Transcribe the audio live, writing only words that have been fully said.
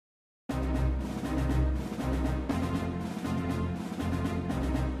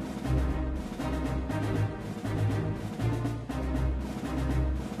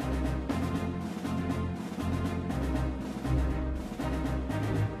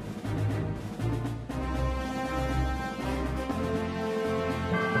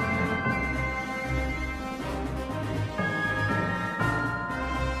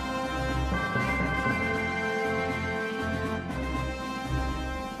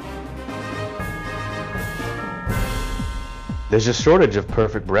There's a shortage of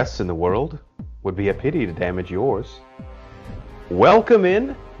perfect breasts in the world. Would be a pity to damage yours. Welcome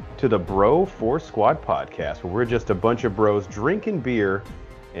in to the Bro 4 Squad podcast, where we're just a bunch of bros drinking beer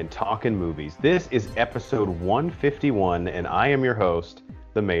and talking movies. This is episode 151, and I am your host,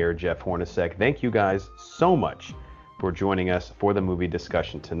 the Mayor, Jeff Hornacek. Thank you guys so much for joining us for the movie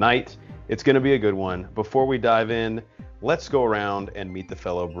discussion tonight. It's going to be a good one. Before we dive in, let's go around and meet the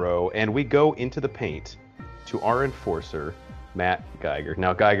fellow bro, and we go into the paint to our enforcer, Matt Geiger.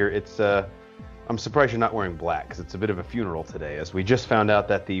 Now, Geiger, I'm surprised you're not wearing black, because it's a bit of a funeral today, as we just found out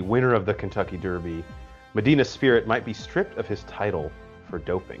that the winner of the Kentucky Derby, Medina Spirit, might be stripped of his title for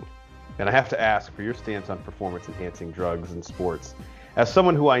doping. And I have to ask for your stance on performance-enhancing drugs in sports. As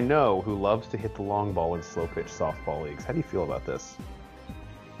someone who I know who loves to hit the long ball in slow-pitch softball leagues, how do you feel about this?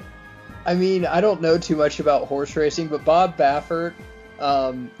 I mean, I don't know too much about horse racing, but Bob Baffert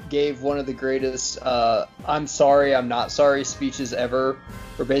gave one of the greatest I'm sorry, I'm not sorry speeches ever,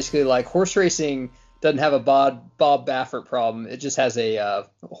 where basically, like, horse racing doesn't have a Bob Baffert problem. It just has a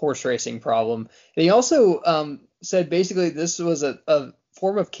horse racing problem. And he also said basically this was a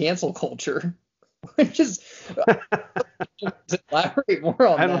form of cancel culture, which is elaborate more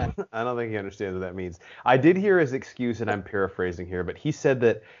on that. I don't think he understands what that means. I did hear his excuse, and I'm paraphrasing here, but he said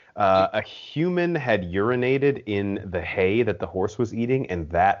that a human had urinated in the hay that the horse was eating, and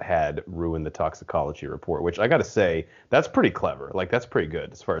that had ruined the toxicology report, which I got to say, that's pretty clever. Like, that's pretty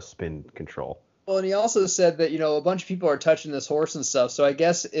good as far as spin control. Well, and he also said that, a bunch of people are touching this horse and stuff. So I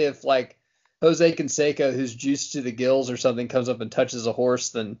guess if, like, Jose Canseco, who's juiced to the gills or something, comes up and touches a horse,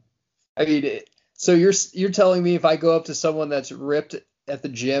 then, I mean, so you're telling me if I go up to someone that's ripped at the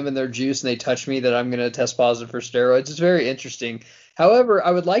gym and they're juiced and they touch me that I'm going to test positive for steroids? It's very interesting. However,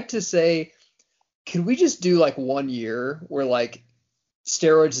 I would like to say, can we just do like 1 year where like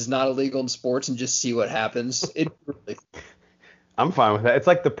steroids is not illegal in sports and just see what happens? I'm fine with that. It's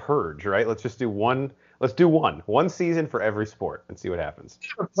like the purge, right? Let's just do one. Let's do one season for every sport and see what happens. I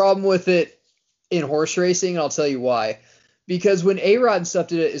have a problem with it in horse racing, and I'll tell you why. Because when A-Rod and stuff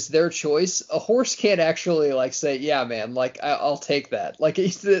did it, it's their choice. A horse can't actually like say, yeah, man, like I'll take that. Like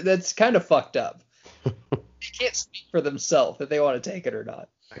that's kind of fucked up. They can't speak for themselves if they want to take it or not.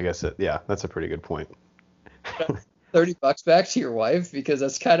 I guess that's a pretty good point. $30 back to your wife, because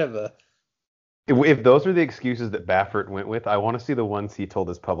that's kind of a. If those are the excuses that Baffert went with, I want to see the ones he told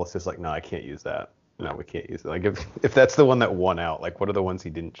his publicist, like, no, I can't use that. No, we can't use it. Like, if that's the one that won out, like, what are the ones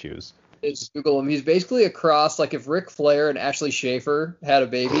he didn't choose? Just Google him. He's basically a cross. Like, if Ric Flair and Ashley Schaefer had a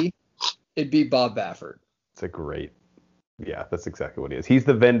baby, it'd be Bob Baffert. It's a great. Yeah, that's exactly what he is. He's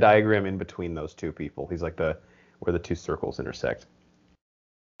the Venn diagram in between those two people. He's like where the two circles intersect.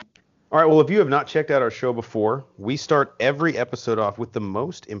 All right, well, if you have not checked out our show before, we start every episode off with the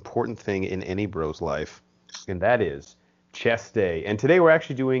most important thing in any bro's life, and that is chest day. And today we're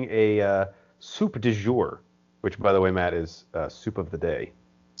actually doing a soup du jour, which, by the way, Matt, is soup of the day.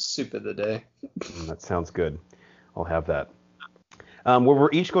 Soup of the day. That sounds good. I'll have that. Where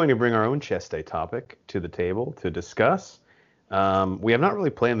we're each going to bring our own chest day topic to the table to discuss. We have not really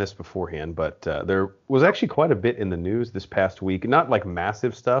planned this beforehand, but there was actually quite a bit in the news this past week. Not like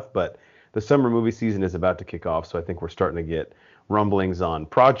massive stuff, but the summer movie season is about to kick off, so I think we're starting to get rumblings on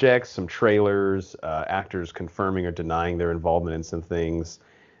projects, some trailers, actors confirming or denying their involvement in some things,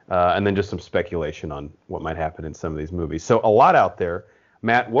 and then just some speculation on what might happen in some of these movies. So a lot out there.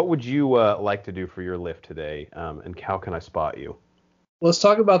 Matt, what would you like to do for your lift today, and how can I spot you? Let's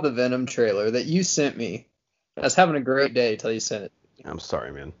talk about the Venom trailer that you sent me. I was having a great day until you sent it. I'm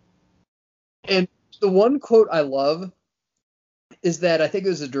sorry, man. And the one quote I love is that I think it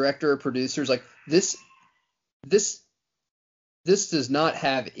was a director or producer, like, this does not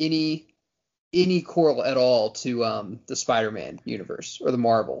have any quarrel at all to the Spider-Man universe or the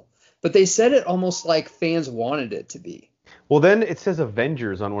Marvel. But they said it almost like fans wanted it to be. Well, then it says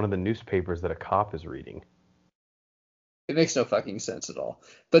Avengers on one of the newspapers that a cop is reading. It makes no fucking sense at all.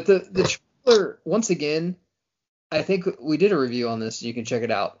 But the trailer, once again, I think we did a review on this, and you can check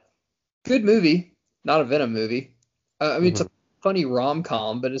it out. Good movie, not a Venom movie. It's a funny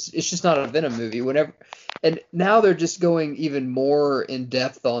rom-com, but it's just not a Venom movie. And now they're just going even more in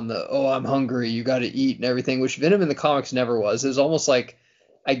depth on the, I'm hungry, you got to eat and everything, which Venom in the comics never was. It was almost like,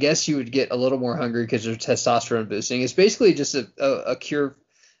 I guess you would get a little more hungry because of testosterone boosting. It's basically just a cure,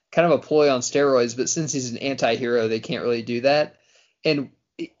 kind of a ploy on steroids, but since he's an anti-hero, they can't really do that. And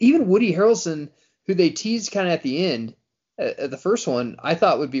even Woody Harrelson, who they teased kind of at the end, the first one, I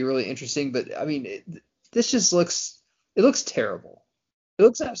thought would be really interesting. But, I mean, this just looks terrible. It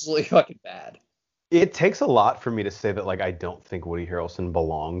looks absolutely fucking bad. It takes a lot for me to say that, like, I don't think Woody Harrelson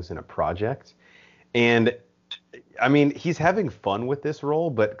belongs in a project. And I mean, he's having fun with this role,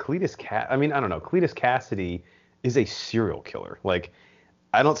 but I mean, I don't know. Cletus Cassidy is a serial killer. Like,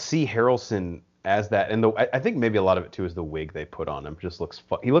 I don't see Harrelson as that. And I think maybe a lot of it too is the wig they put on him. Just looks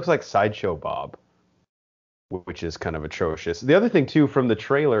fun. He looks like Sideshow Bob, which is kind of atrocious. The other thing too, from the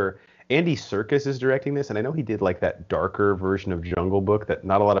trailer, Andy Serkis is directing this, and I know he did like that darker version of Jungle Book that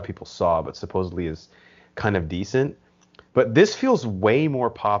not a lot of people saw, but supposedly is kind of decent. But this feels way more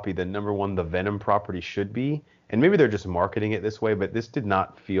poppy than number one, the Venom property should be. And maybe they're just marketing it this way, but this did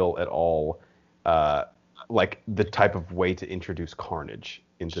not feel at all like the type of way to introduce Carnage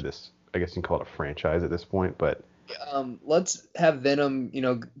into this. I guess you can call it a franchise at this point, but let's have Venom,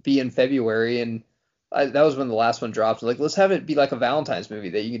 be in February, and that was when the last one dropped. Like, let's have it be like a Valentine's movie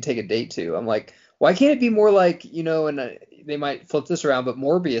that you can take a date to. I'm like, why can't it be more like, and they might flip this around, but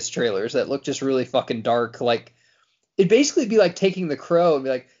Morbius trailers that look just really fucking dark. Like, it'd basically be like taking The Crow and be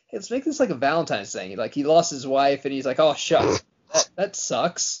like, hey, let's make this like a Valentine's thing. Like, he lost his wife and he's like, oh, shucks, that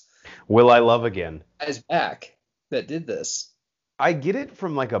sucks. Will I Love Again? Guy's back that did this. I get it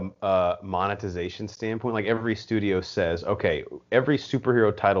from like a monetization standpoint. Like every studio says, okay, every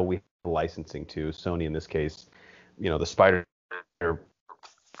superhero title we have licensing to, Sony in this case, the Spider,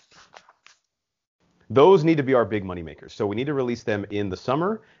 those need to be our big money makers. So we need to release them in the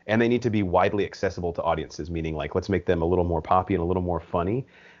summer, and they need to be widely accessible to audiences, meaning like let's make them a little more poppy and a little more funny.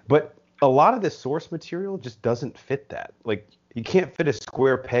 But a lot of this source material just doesn't fit that. Like, you can't fit a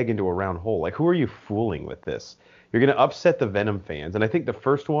square peg into a round hole. Like, who are you fooling with this? You're going to upset the Venom fans. And I think the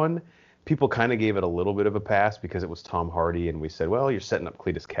first one, people kind of gave it a little bit of a pass because it was Tom Hardy, and we said, well, you're setting up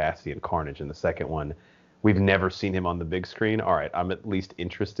Cletus Cassidy and Carnage. In the second one, we've never seen him on the big screen. All right, I'm at least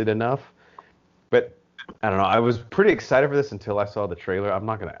interested enough. But I don't know. I was pretty excited for this until I saw the trailer. I'm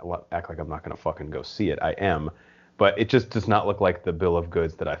not going to act like I'm not going to fucking go see it. I am. But it just does not look like the bill of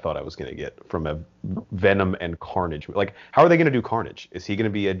goods that I thought I was going to get from a Venom and Carnage. Like, how are they going to do Carnage? Is he going to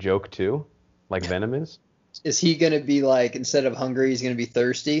be a joke too, like Venom is? Is he going to be like, instead of hungry, he's going to be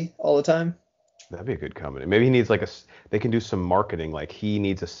thirsty all the time? That'd be a good combination. Maybe he needs they can do some marketing, like he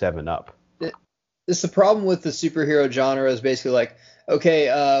needs a 7-Up. It's the problem with the superhero genre is basically like,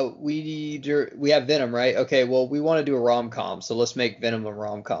 okay, we have Venom, right? Okay, well, we want to do a rom-com, so let's make Venom a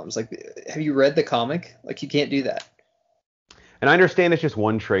rom-com. It's like, have you read the comic? Like, you can't do that. And I understand it's just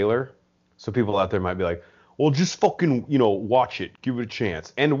one trailer, so people out there might be like, well, just fucking, watch it, give it a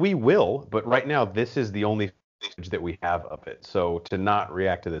chance. And we will, but right now, this is the only footage that we have of it. So to not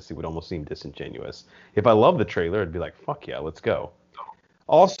react to this, it would almost seem disingenuous. If I love the trailer, I'd be like, fuck yeah, let's go.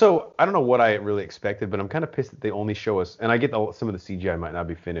 Also, I don't know what I really expected, but I'm kind of pissed that they only show us, and I get some of the CGI might not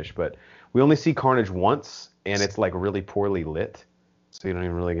be finished, but we only see Carnage once, and it's like really poorly lit, so you don't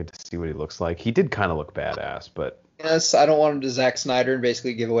even really get to see what he looks like. He did kind of look badass, but... Yes, I don't want him to Zack Snyder and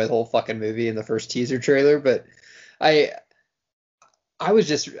basically give away the whole fucking movie in the first teaser trailer, but I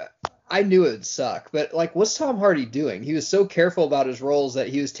knew it would suck, but like, what's Tom Hardy doing? He was so careful about his roles that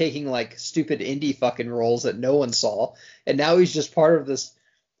he was taking like stupid indie fucking roles that no one saw, and now he's just part of this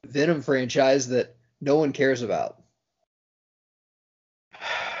Venom franchise that no one cares about.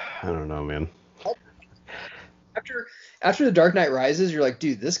 I don't know, man. After The Dark Knight Rises, you're like,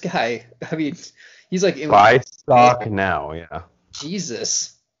 dude, this guy, I mean, he's like... Buy stock now, yeah.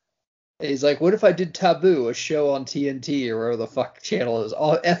 Jesus. He's like, what if I did Taboo, a show on TNT or wherever the fuck channel is?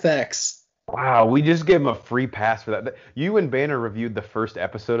 Oh, FX. Wow, we just gave him a free pass for that. You and Banner reviewed the first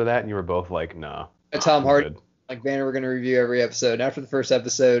episode of that, and you were both like, nah. Tom Hardy, like, Banner, we're going to review every episode. And after the first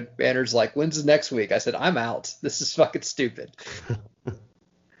episode, Banner's like, when's the next week? I said, I'm out. This is fucking stupid.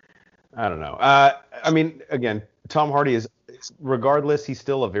 I don't know. I mean, again, Tom Hardy is, regardless, he's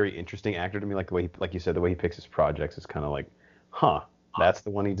still a very interesting actor to me. Like the way, like you said, the way he picks his projects is kind of like, huh, that's the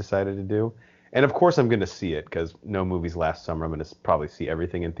one he decided to do. And of course, I'm going to see it because no movies last summer. I'm going to probably see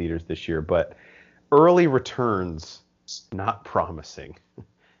everything in theaters this year. But early returns, not promising.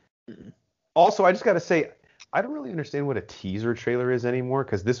 Also, I just got to say, I don't really understand what a teaser trailer is anymore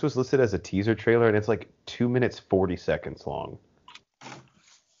because this was listed as a teaser trailer and it's like 2 minutes 40 seconds long.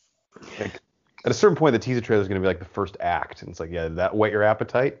 Like, at a certain point, the teaser trailer is going to be like the first act, and it's like, yeah, did that whet your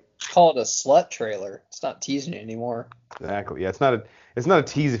appetite? Call it a slut trailer. It's not teasing it anymore. Exactly. Yeah, it's not a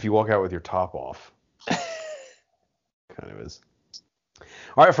tease if you walk out with your top off. Kind of is.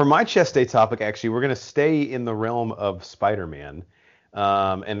 All right, for my chest day topic, actually, we're going to stay in the realm of Spider-Man,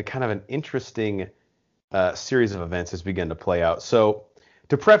 and kind of an interesting series of events has begun to play out. So,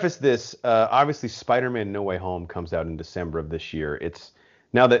 to preface this, obviously, Spider-Man No Way Home comes out in December of this year. It's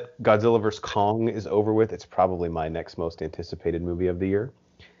now that Godzilla vs. Kong is over with, it's probably my next most anticipated movie of the year.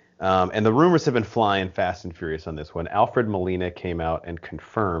 And the rumors have been flying fast and furious on this one. Alfred Molina came out and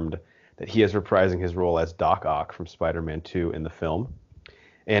confirmed that he is reprising his role as Doc Ock from Spider-Man 2 in the film.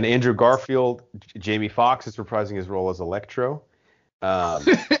 And Andrew Garfield, Jamie Foxx is reprising his role as Electro.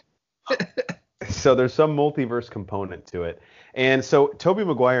 So there's some multiverse component to it. And so Tobey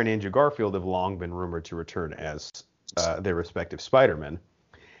Maguire and Andrew Garfield have long been rumored to return as their respective Spider-Men.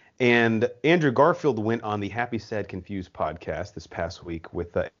 And Andrew Garfield went on the Happy, Sad, Confused podcast this past week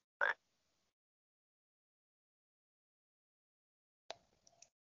with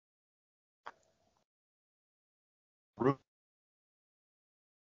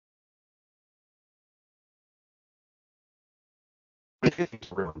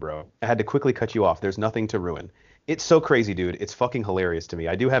bro. I had to quickly cut you off. There's nothing to ruin. It's so crazy, dude. It's fucking hilarious to me.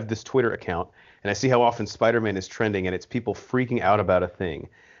 I do have this Twitter account, and I see how often Spider-Man is trending, and it's people freaking out about a thing.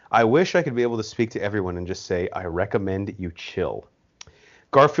 I wish I could be able to speak to everyone and just say, I recommend you chill.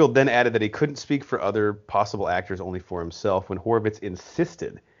 Garfield then added that he couldn't speak for other possible actors, only for himself, when Horvitz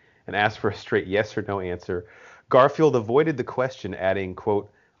insisted and asked for a straight yes or no answer. Garfield avoided the question, adding,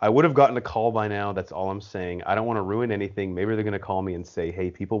 quote, I would have gotten a call by now. That's all I'm saying. I don't want to ruin anything. Maybe they're going to call me and say,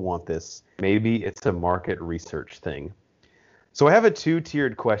 hey, people want this. Maybe it's a market research thing. So I have a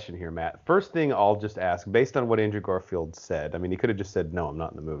two-tiered question here, Matt. First thing I'll just ask, based on what Andrew Garfield said, I mean, he could have just said, no, I'm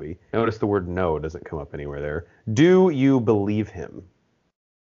not in the movie. Notice the word no doesn't come up anywhere there. Do you believe him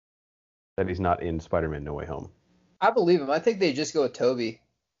that he's not in Spider-Man No Way Home? I believe him. I think they just go with Tobey.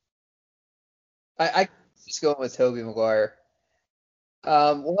 I just go with Tobey Maguire.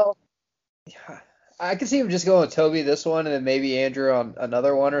 Well, I could see him just going with Tobey this one and then maybe Andrew on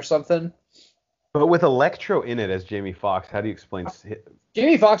another one or something. But with Electro in it as Jamie Foxx, how do you explain?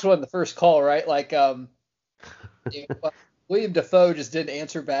 Jamie Foxx wasn't the first call, right? Like, William Dafoe just didn't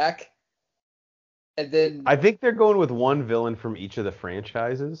answer back. And then I think they're going with one villain from each of the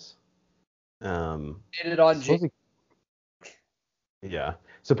franchises. Did it on Jamie. Yeah.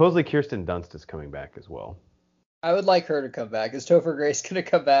 Supposedly Kirsten Dunst is coming back as well. I would like her to come back. Is Topher Grace going to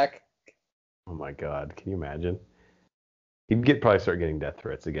come back? Oh my God. Can you imagine? He'd probably start getting death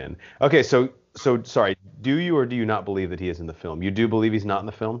threats again. Okay, so sorry. Do you or do you not believe that he is in the film? You do believe he's not in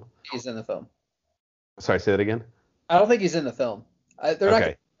the film? He's in the film. Sorry, say that again? I don't think he's in the film. They're not going to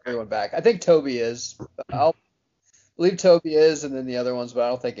get everyone back. I think Tobey is. I'll believe Tobey is, and then the other ones, but I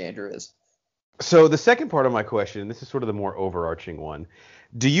don't think Andrew is. So the second part of my question, this is sort of the more overarching one.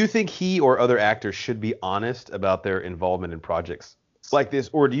 Do you think he or other actors should be honest about their involvement in projects like this,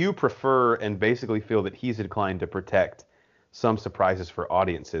 or do you prefer and basically feel that he's inclined to protect some surprises for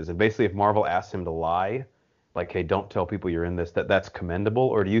audiences? And basically, if Marvel asks him to lie, like, hey, don't tell people you're in this, that's commendable?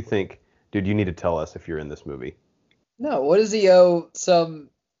 Or do you think, dude, you need to tell us if you're in this movie? No, what does he owe some,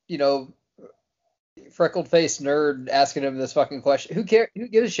 freckled-faced nerd asking him this fucking question? Who cares? Who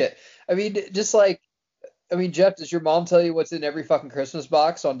gives a shit? I mean, just like, Jeff, does your mom tell you what's in every fucking Christmas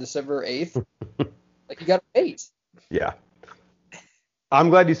box on December 8th? Like, you gotta wait. Yeah. I'm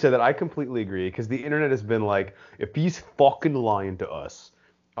glad you said that. I completely agree, because the internet has been like, if he's fucking lying to us,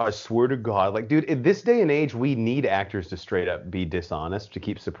 I swear to God. Like, dude, in this day and age, we need actors to straight up be dishonest to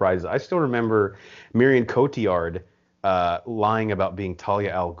keep surprises. I still remember Marion Cotillard lying about being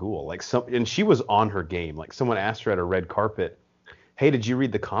Talia al Ghul. And she was on her game. Like, someone asked her at a red carpet, hey, did you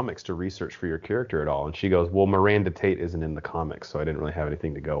read the comics to research for your character at all? And she goes, well, Miranda Tate isn't in the comics, so I didn't really have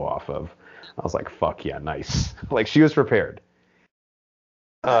anything to go off of. I was like, fuck yeah, nice. Like, she was prepared.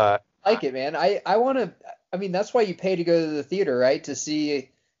 I like it, man. I want to. That's why you pay to go to the theater, right? To see,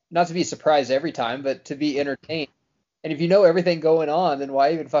 not to be surprised every time, but to be entertained. And if you know everything going on, then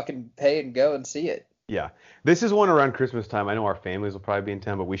why even fucking pay and go and see it? Yeah. This is one around Christmas time. I know our families will probably be in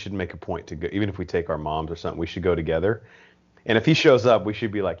town, but we should make a point to go. Even if we take our moms or something, we should go together. And if he shows up, we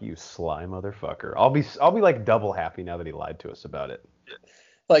should be like, you sly motherfucker. I'll be like double happy now that he lied to us about it.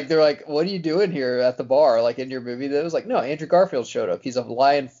 Like, they're like, what are you doing here at the bar? Like, in your movie, that was like, no, Andrew Garfield showed up. He's a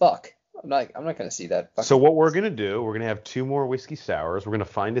lying fuck. I'm not going to see that. So what we're going to do, we're going to have 2 more whiskey sours. We're going to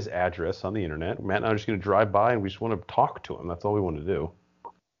find his address on the internet. Matt and I are just going to drive by and we just want to talk to him. That's all we want to do. I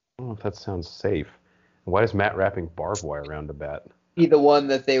don't know if that sounds safe. Why is Matt wrapping barbed wire around a bat? Be the one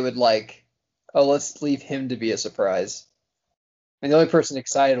that they would like, oh, let's leave him to be a surprise. And the only person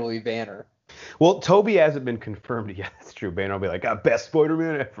excited will be Banner. Well, Tobey hasn't been confirmed yet. That's true. Banner will be like, best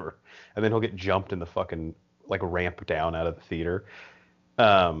Spider-Man ever. And then he'll get jumped in the fucking, like, ramp down out of the theater.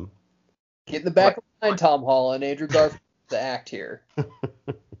 Get in the back of the line, Tom Holland. Andrew Garfield to act here.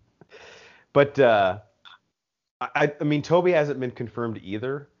 But, Tobey hasn't been confirmed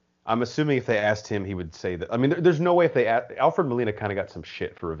either. I'm assuming if they asked him, he would say that. There's no way if they asked. Alfred Molina kind of got some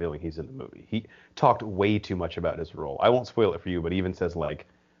shit for revealing he's in the movie. He talked way too much about his role. I won't spoil it for you, but he even says, like,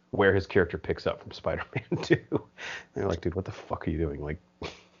 where his character picks up from Spider-Man 2. They're like, dude, what the fuck are you doing? Like,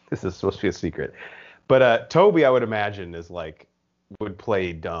 This is supposed to be a secret. But Toby, I would imagine, would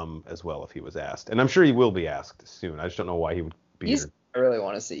play dumb as well if he was asked. And I'm sure he will be asked soon. I just don't know why he would be. I really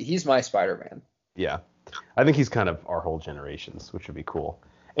want to see. He's my Spider-Man. Yeah. I think he's kind of our whole generation's, which would be cool.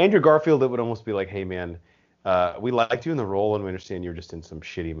 Andrew Garfield, it would almost be like, hey, man, we liked you in the role, and we understand you're just in some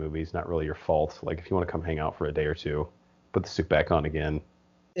shitty movies. Not really your fault. Like, if you want to come hang out for a day or two, put the suit back on again.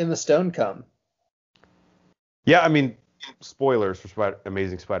 Emma Stone come. Yeah, I mean, spoilers for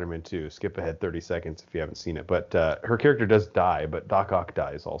Amazing Spider-Man 2. Skip ahead 30 seconds if you haven't seen it. But her character does die, but Doc Ock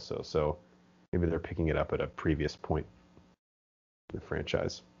dies also. So maybe they're picking it up at a previous point in the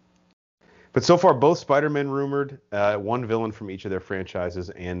franchise. But so far, both Spider-Men rumored, one villain from each of their franchises,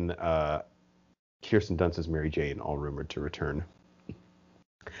 and Kirsten Dunst's Mary Jane all rumored to return.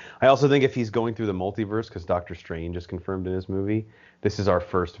 I also think if he's going through the multiverse, because Doctor Strange is confirmed in his movie, this is our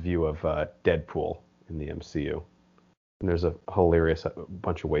first view of Deadpool in the MCU. And there's a hilarious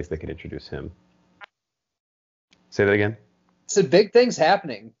bunch of ways they could introduce him. Say that again? So big things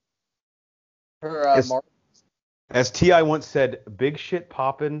happening for Marvel. As T.I. once said, big shit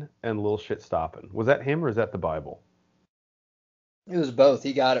poppin' and little shit stoppin'. Was that him or is that the Bible? It was both.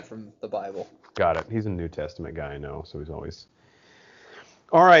 He got it from the Bible. Got it. He's a New Testament guy, I know, so he's always...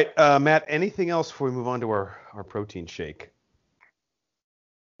 All right, Matt, anything else before we move on to our protein shake?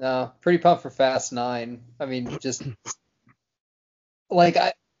 No, pretty pumped for Fast 9. I mean, just...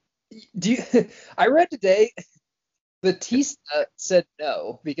 I read today, Batista said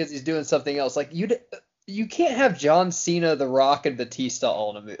no because he's doing something else. Like, you can't have John Cena, The Rock, and Batista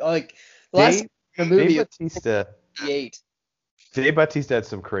all in a movie. Like, last the movie, Dave Bautista had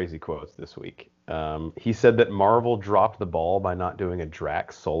some crazy quotes this week. He said that Marvel dropped the ball by not doing a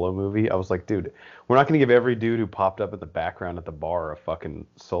Drax solo movie. I was like, dude, we're not going to give every dude who popped up in the background at the bar a fucking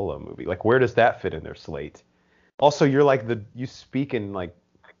solo movie. Like, where does that fit in their slate? Also, you're like you speak in like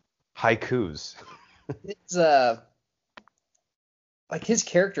haikus. It's like his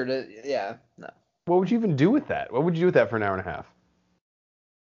character. No. What would you even do with that? What would you do with that for an hour and a half?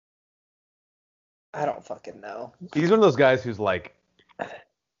 I don't fucking know. He's one of those guys who's like,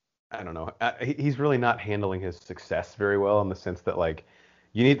 I don't know. He's really not handling his success very well in the sense that like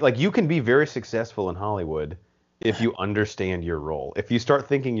you can be very successful in Hollywood if you understand your role. If you start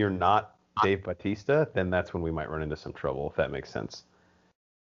thinking you're not Dave Bautista, then that's when we might run into some trouble, if that makes sense.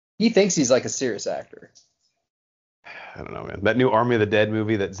 He thinks he's like a serious actor. I don't know, man. That new Army of the Dead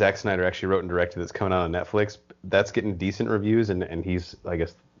movie that Zack Snyder actually wrote and directed that's coming out on Netflix, that's getting decent reviews, and he's, I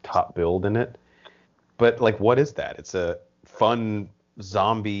guess, top billed in it. But, like, what is that? It's a fun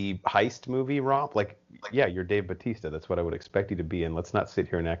zombie heist movie romp? Like, yeah, you're Dave Bautista. That's what I would expect you to be, and let's not sit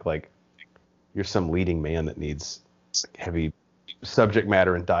here and act like you're some leading man that needs heavy subject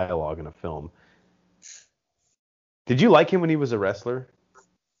matter and dialogue in a film. Did you like him when he was a wrestler?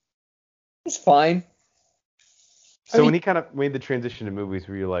 It's fine. So when he kind of made the transition to movies,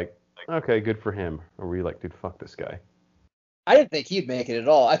 were you like, okay, good for him? Or were you like, dude, fuck this guy? I didn't think he'd make it at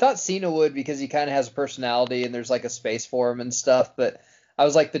all. I thought Cena would because he kind of has a personality and there's like a space for him and stuff. But I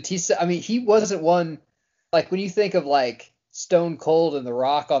was like, Batista, I mean, he wasn't one, like when you think of like Stone Cold and The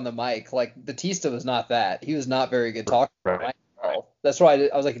Rock on the mic, like Batista was not that. He was not very good talking. Right. That's why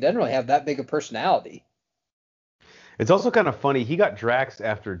I was like, he doesn't really have that big a personality. It's also kind of funny. He got Drax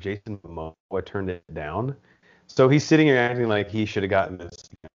after Jason Momoa turned it down. So he's sitting here acting like he should have gotten this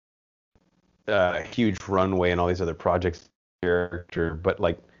huge runway and all these other projects character, but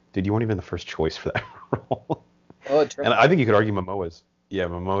like, dude, you weren't even the first choice for that role. And I think you could argue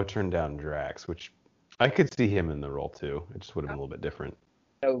Momoa turned down Drax, which I could see him in the role too. It just would have been a little bit different.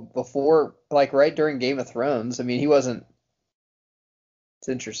 Before, like right during Game of Thrones, I mean, he wasn't. It's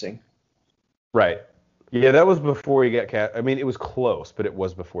interesting. Right. Yeah, that was before he got cast. I mean, it was close, but it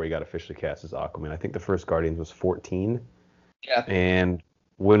was before he got officially cast as Aquaman. I think the first Guardians was 14. Yeah. And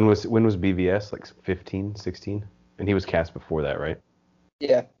when was BVS? Like 15, 16? And he was cast before that, right?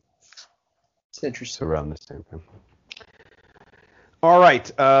 Yeah. It's interesting. So around the same time. All right.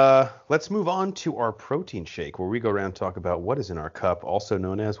 Let's move on to our protein shake, where we go around and talk about what is in our cup, also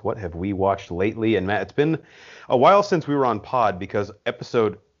known as what have we watched lately. And Matt, it's been a while since we were on pod because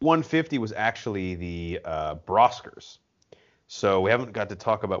episode 150 was actually the Broskers. So we haven't got to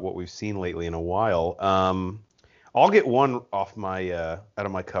talk about what we've seen lately in a while. I'll get one off my out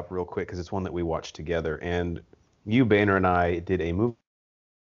of my cup real quick because it's one that we watched together. And you, Banner, and I did a movie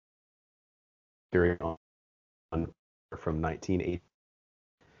on from 1980.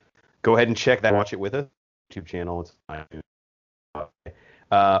 Go ahead and check that. Watch it with us. YouTube channel. It's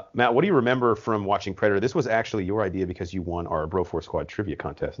Matt, what do you remember from watching Predator? This was actually your idea because you won our Bro 4 Squad trivia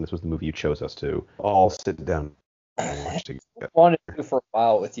contest, and this was the movie you chose us to all sit down we watched I together. wanted to for a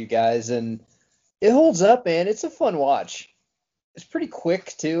while with you guys, and it holds up, man. It's a fun watch. It's pretty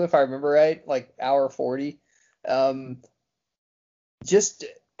quick too, if I remember right, like hour 40. Um, just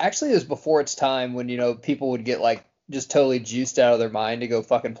actually, it was before its time when people would get like just totally juiced out of their mind to go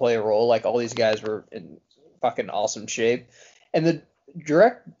fucking play a role. Like all these guys were in fucking awesome shape, and the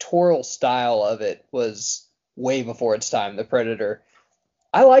directorial style of it was way before its time. The Predator.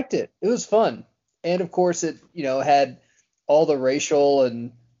 I liked it. It was fun. And of course it, had all the racial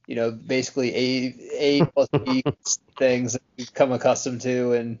and, basically A plus B things that we've come accustomed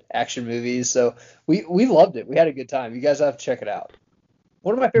to in action movies. So we loved it. We had a good time. You guys have to check it out.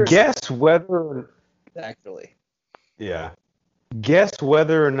 One of my favorite scenes, Guess whether, actually. yeah. Guess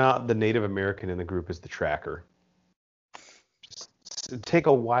whether or not the Native American in the group is the tracker. Take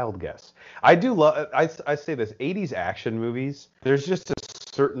a wild guess. I do love. I say this: 80s action movies. There's just a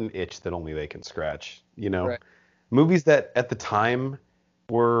certain itch that only they can scratch. Right. Movies that at the time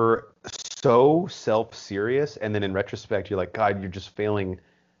were so self-serious, and then in retrospect, you're like, God, you're just failing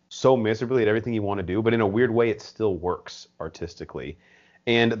so miserably at everything you want to do. But in a weird way, it still works artistically.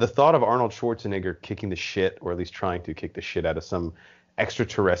 And the thought of Arnold Schwarzenegger kicking the shit, or at least trying to kick the shit out of some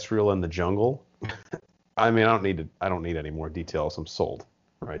extraterrestrial in the jungle. I mean, I don't need any more details. I'm sold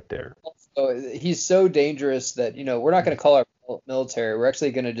right there. So he's so dangerous that, we're not going to call our military. We're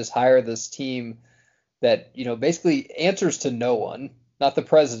actually going to just hire this team that, basically answers to no one, not the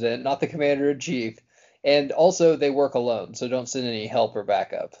president, not the commander in chief. And also they work alone, so don't send any help or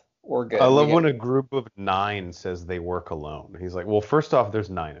backup. We're I good. love when a group of 9 says they work alone. He's like, well, first off, there's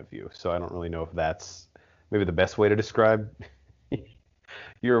 9 of you, so I don't really know if that's maybe the best way to describe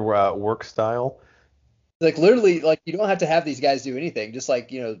your work style. Like literally, like you don't have to have these guys do anything. Just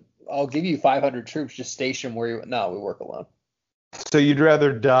like, I'll give you 500 troops, just station them where you. No, we work alone. So you'd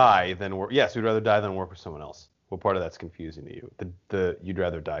rather die than work? Yes, we'd rather die than work with someone else. What part of that's confusing to you? The you'd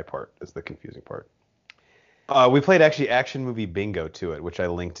rather die part is the confusing part. We played actually action movie bingo to it, which I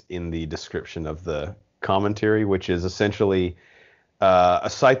linked in the description of the commentary, which is essentially a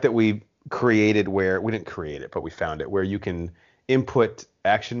site that we created where we didn't create it, but we found it where you can input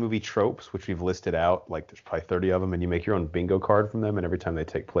action movie tropes, which we've listed out. Like there's probably 30 of them, and you make your own bingo card from them. And every time they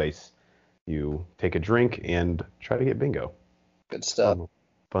take place, you take a drink and try to get bingo. Good stuff.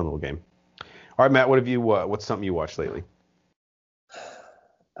 Fun little game. All right, Matt, what have you? What's something you watched lately? I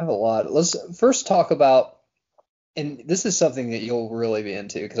have a lot. Let's first talk about, and this is something that you'll really be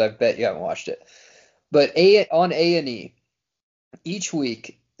into because I bet you haven't watched it. But on A&E, each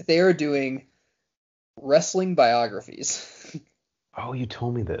week they are doing wrestling biographies. Oh, you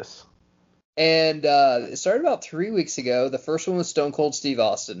told me this. And it started about 3 weeks ago. The first one was Stone Cold Steve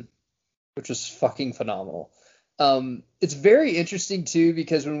Austin, which was fucking phenomenal. It's very interesting too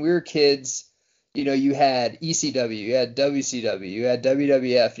because when we were kids, you had ECW, you had WCW, you had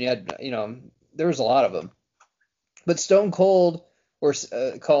WWF, and you had, there was a lot of them. But Stone Cold, or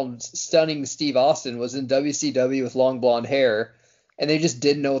called Stunning Steve Austin, was in WCW with long blonde hair, and they just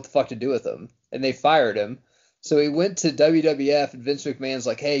didn't know what the fuck to do with him, and they fired him. So he went to WWF, and Vince McMahon's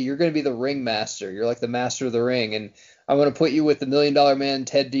like, hey, you're going to be the ring master. You're like the master of the ring, and I'm going to put you with the $1 Million Man,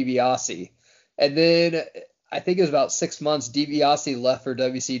 Ted DiBiase. And then I think it was about 6 months, DiBiase left for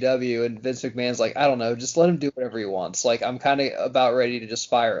WCW, and Vince McMahon's like, I don't know, just let him do whatever he wants. Like, I'm kind of about ready to just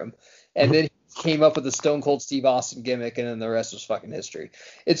fire him. And then he came up with the Stone Cold Steve Austin gimmick, and then the rest was fucking history.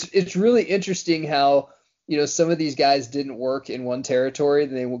 It's really interesting how some of these guys didn't work in one territory,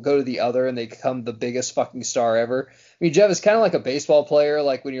 then they will go to the other and they become the biggest fucking star ever. I mean, Jeff, is kind of like a baseball player,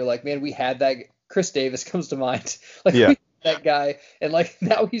 like when you're like, man, we had that. Chris Davis comes to mind. Like, Yeah. we had that guy, and like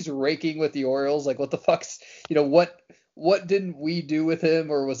now he's raking with the Orioles. Like, what the fuck's, what didn't we do with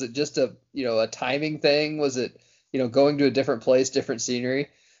him? Or was it just a timing thing? Was it, going to a different place, different scenery?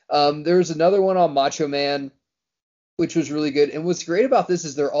 There was another one on Macho Man, which was really good. And what's great about this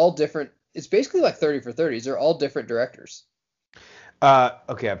is they're all different. It's basically like 30 for 30s. They're all different directors.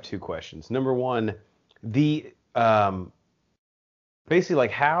 Okay, I have 2 questions. Number one, the basically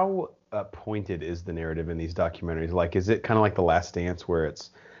like how pointed is the narrative in these documentaries? Like, is it kind of like The Last Dance where it's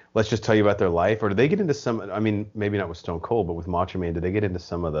let's just tell you about their life, or do they get into some? I mean, maybe not with Stone Cold, but with Macho Man, do they get into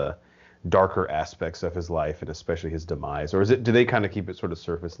some of the darker aspects of his life and especially his demise, or do they kind of keep it sort of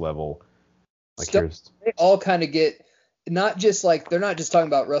surface level? Like They all kind of get not just like they're not just talking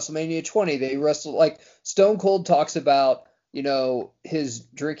about WrestleMania 20. They wrestle like Stone Cold talks about his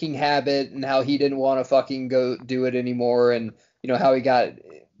drinking habit and how he didn't want to fucking go do it anymore, and how he got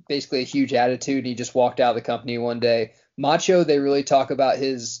basically a huge attitude and he just walked out of the company one day. Macho, they really talk about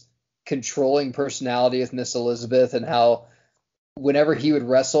his controlling personality with Miss Elizabeth and how whenever he would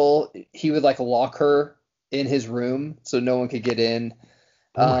wrestle, he would like lock her in his room so no one could get in.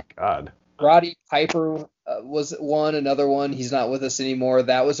 Oh my God. Roddy Piper was one, another one. He's not with us anymore.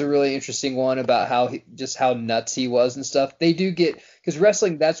 That was a really interesting one about how nuts he was and stuff. They do get, because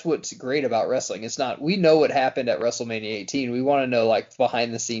wrestling, that's what's great about wrestling. It's not, we know what happened at WrestleMania 18. We want to know like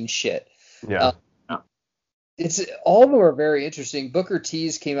behind the scenes shit. Yeah. It's all of them are very interesting. Booker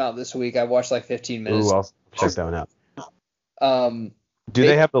T's came out this week. I watched like 15 minutes. Ooh, I'll check that one out. Do They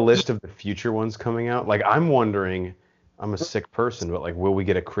they have the list of the future ones coming out? Like, I'm wondering, I'm a sick person, but like, will we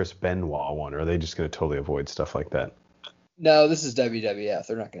get a Chris Benoit one, or are they just going to totally avoid stuff like that? No, this is WWF.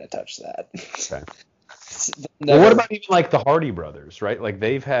 They're not going to touch that. Okay. Never. Well, what about even like the Hardy brothers, right? Like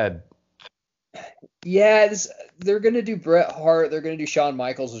they've had. Yeah, they're going to do Bret Hart. They're going to do Shawn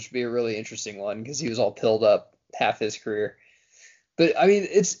Michaels, which would be a really interesting one because he was all pilled up half his career. But I mean,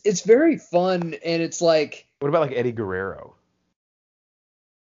 it's very fun, and it's like. What about like Eddie Guerrero?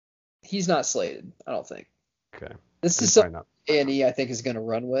 He's not slated, I don't think. Okay. This is something A&E I think is going to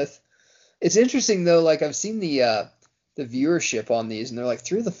run with. It's interesting though. Like I've seen the viewership on these, and they're like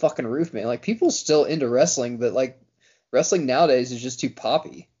through the fucking roof, man. Like people still into wrestling, but like wrestling nowadays is just too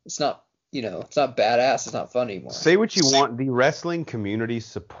poppy. It's not. It's not badass. It's not fun anymore. Say what you want. The wrestling community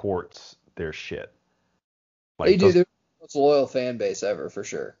supports their shit. Like, they do. They're the most loyal fan base ever, for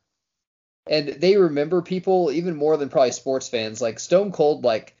sure. And they remember people even more than probably sports fans. Like Stone Cold,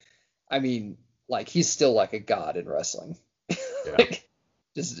 like, I mean, like he's still like a god in wrestling. Yeah.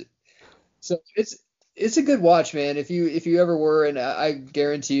 So it's a good watch, man. If you ever were, and I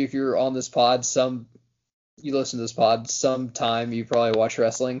guarantee you, if you're on this pod, you listen to this pod, sometime you probably watch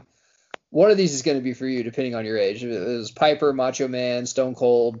wrestling. One of these is going to be for you, depending on your age. It was Piper, Macho Man, Stone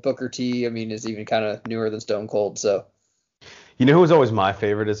Cold, Booker T. I mean, is even kind of newer than Stone Cold. So, you know who was always my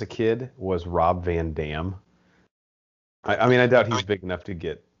favorite as a kid was Rob Van Dam. I mean, I doubt he's big enough to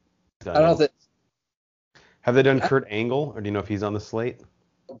get done. I don't think. Have they done Kurt Angle, or do you know if he's on the slate?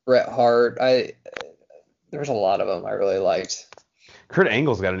 Bret Hart. There's a lot of them I really liked. Kurt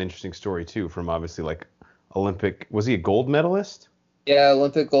Angle's got an interesting story too, from obviously like Olympic. Was he a gold medalist? Yeah,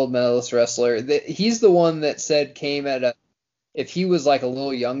 Olympic gold medalist wrestler. He's the one that said if he was like a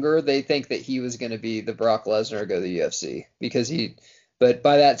little younger, they think that he was going to be the Brock Lesnar go to the UFC but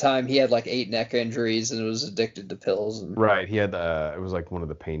by that time he had like 8 neck injuries and was addicted to pills. Right. He had it was like one of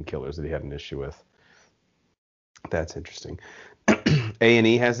the painkillers that he had an issue with. That's interesting.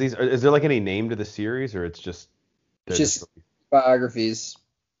 A&E has these. Is there like any name to the series, or it's just biographies?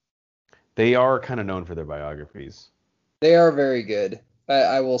 They are kind of known for their biographies. They are very good.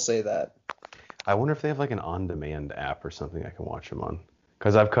 I will say that. I wonder if they have like an on-demand app or something I can watch them on.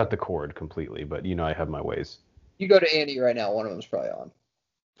 Because I've cut the cord completely, but I have my ways. You go to A&E right now, one of them's probably on.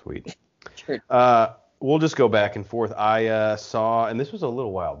 Sweet. Sure. We'll just go back and forth. I saw, and this was a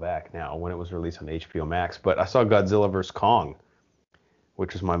little while back now when it was released on HBO Max, but I saw Godzilla vs. Kong,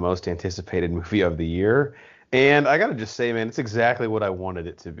 which was my most anticipated movie of the year. And I got to just say, man, it's exactly what I wanted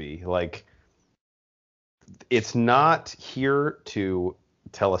it to be. Like, it's not here to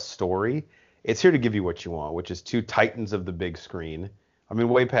tell a story. It's here to give you what you want, which is 2 titans of the big screen. I mean,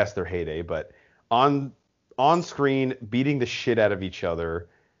 way past their heyday, but on screen, beating the shit out of each other.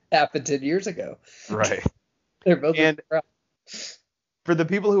 Happened 10 years ago. Right. They're both. And for the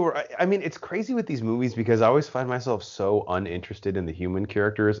people who are, I mean, it's crazy with these movies because I always find myself so uninterested in the human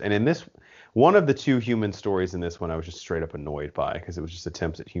characters. And in this, one of the 2 human stories in this one, I was just straight up annoyed by because it was just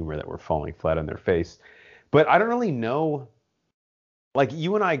attempts at humor that were falling flat on their face. But I don't really know. Like,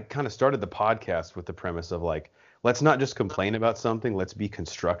 you and I kind of started the podcast with the premise of like, let's not just complain about something. Let's be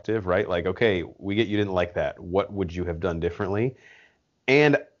constructive, right? Like, okay, we get you didn't like that. What would you have done differently?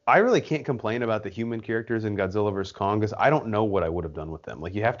 And I really can't complain about the human characters in Godzilla vs. Kong because I don't know what I would have done with them.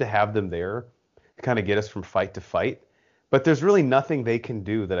 Like, you have to have them there to kind of get us from fight to fight. But there's really nothing they can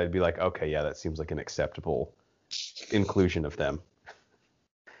do that I'd be like, okay, yeah, that seems like an acceptable inclusion of them.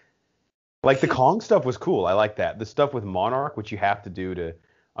 Like, the Kong stuff was cool. I like that. The stuff with Monarch, which you have to do to,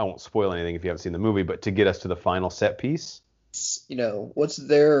 I won't spoil anything if you haven't seen the movie, but to get us to the final set piece. What's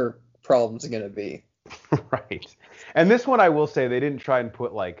their problems going to be? Right. And this one, I will say, they didn't try and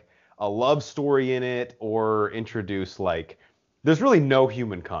put, like, a love story in it or introduce, like, there's really no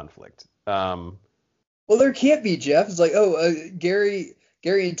human conflict. Well, there can't be, Jeff. It's like, Gary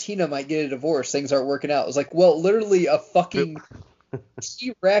and Tina might get a divorce. Things aren't working out. It's like, well, literally a fucking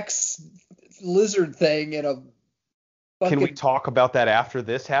T-Rex lizard thing and a fucking... Can we talk about that after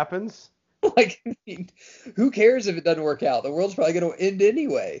this happens? Like, I mean, who cares if it doesn't work out? The world's probably going to end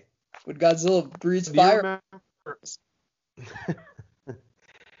anyway when Godzilla breathes fire.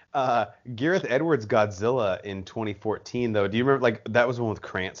 Gareth Edwards' Godzilla in 2014, though, do you remember, like, that was the one with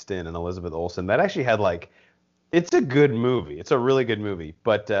Cranston and Elizabeth Olsen? That actually had, like, It's a good movie. It's a really good movie,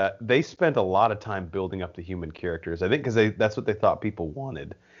 but they spent a lot of time building up the human characters. I think because that's what they thought people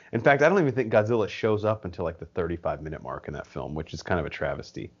wanted. In fact, I don't even think Godzilla shows up until like the 35-minute mark in that film, which is kind of a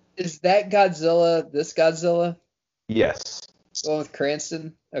travesty. Is that Godzilla? This Godzilla? Yes. The one with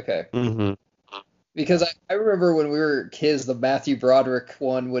Cranston? Okay. Mm-hmm. Because I remember when we were kids, the Matthew Broderick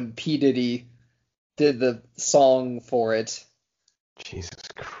one, when P. Diddy did the song for it. Jesus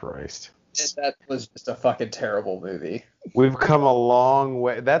Christ. And that was just a fucking terrible movie. We've come a long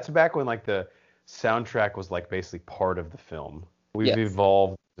way. That's back when like the soundtrack was like basically part of the film. We've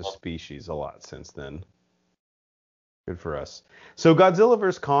evolved as a species a lot since then. Good for us. So Godzilla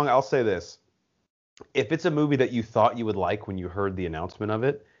vs. Kong, I'll say this. If it's a movie that you thought you would like when you heard the announcement of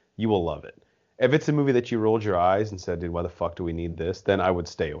it, you will love it. If it's a movie that you rolled your eyes and said, dude, why the fuck do we need this? Then I would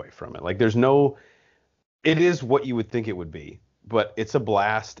stay away from it. Like it is what you would think it would be, but it's a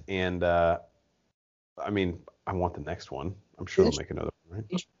blast. And I mean, I want the next one. I'm sure they'll make another one,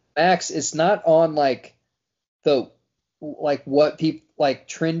 right? Max, it's not on like what people like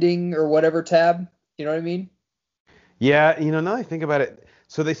trending or whatever tab. You know what I mean? Yeah, now that I think about it,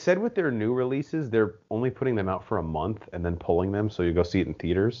 so they said with their new releases, they're only putting them out for a month and then pulling them so you go see it in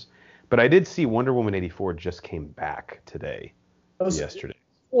theaters. But I did see Wonder Woman 84 just came back today, yesterday.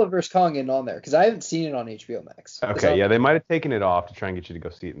 Godzilla vs. Kong isn't on there because I haven't seen it on HBO Max. Okay, yeah, they might have taken it off to try and get you to go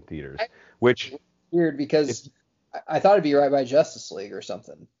see it in theaters, which weird because I thought it'd be right by Justice League or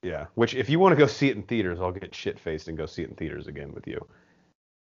something. Yeah, which if you want to go see it in theaters, I'll get shit-faced and go see it in theaters again with you.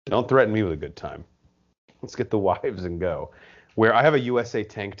 Don't threaten me with a good time. Let's get the wives and go. Where I have a USA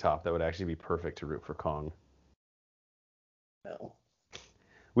tank top that would actually be perfect to root for Kong. No.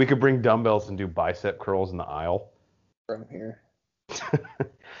 We could bring dumbbells and do bicep curls in the aisle. From here.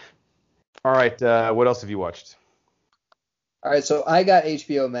 All right, what else have you watched? All right, so I got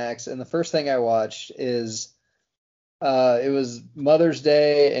HBO Max, and the first thing I watched is it was Mother's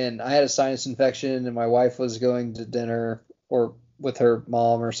Day, and I had a sinus infection, and my wife was going to dinner or with her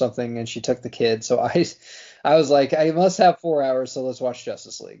mom or something, and she took the kid. So I was like, I must have 4 hours, so let's watch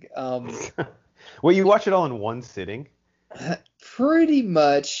Justice League. Well, you watch it all in one sitting? Pretty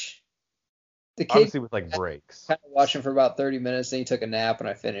much. The kid obviously with like breaks. Kind of watching for about 30 minutes, then he took a nap, and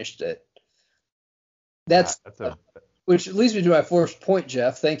I finished it. Which leads me to my first point,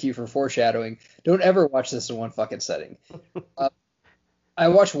 Jeff. Thank you for foreshadowing. Don't ever watch this in one fucking setting. I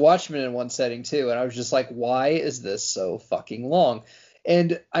watched Watchmen in one setting too, and I was just like, why is this so fucking long?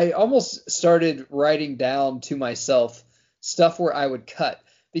 And I almost started writing down to myself stuff where I would cut,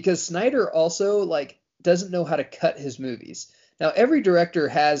 because Snyder also like doesn't know how to cut his movies. Now, every director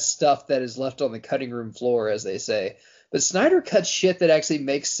has stuff that is left on the cutting room floor, as they say. But Snyder cuts shit that actually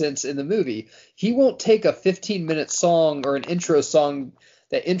makes sense in the movie. He won't take a 15-minute song or an intro song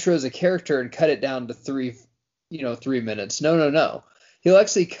that intros a character and cut it down to 3 minutes. No. He'll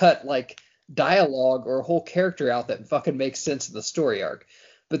actually cut like dialogue or a whole character out that fucking makes sense in the story arc.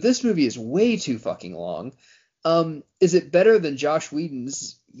 But this movie is way too fucking long. Is it better than Josh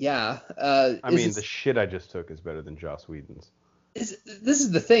Whedon's? Yeah. The shit I just took is better than Joss Whedon's. This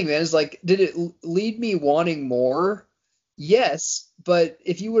is the thing, man. Is like, did it lead me wanting more? Yes, but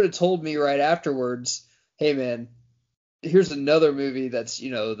if you would have told me right afterwards, hey man, here's another movie that's,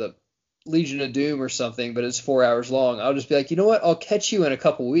 the Legion of Doom or something, but it's 4 hours long, I'll just be like, you know what? I'll catch you in a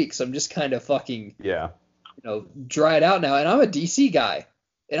couple weeks. I'm just kind of fucking, dried out now. And I'm a DC guy,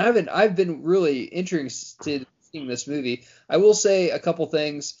 and I've been really interested in seeing this movie. I will say a couple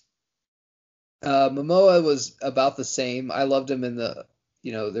things. Momoa was about the same. I loved him in the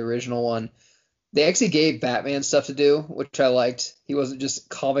original one. They actually gave Batman stuff to do, which I liked. He wasn't just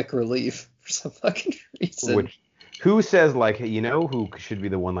comic relief for some fucking reason. Who says, like, who should be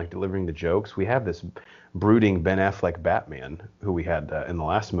the one, like, delivering the jokes? We have this brooding Ben Affleck Batman, who we had in the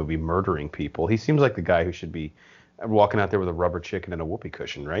last movie, murdering people. He seems like the guy who should be walking out there with a rubber chicken and a whoopee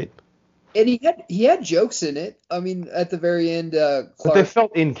cushion, right? And he had jokes in it. I mean, at the very end, Clark, but they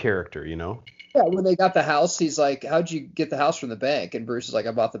felt in character, Yeah, when they got the house, he's like, how'd you get the house from the bank? And Bruce is like,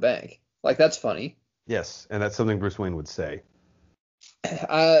 I bought the bank. Like, that's funny. Yes, and that's something Bruce Wayne would say.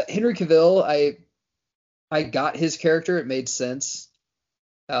 Henry Cavill, I got his character. It made sense.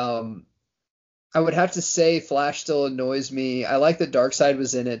 I would have to say Flash still annoys me. I like that Darkseid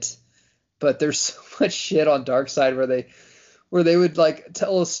was in it, but there's so much shit on Darkseid where they would like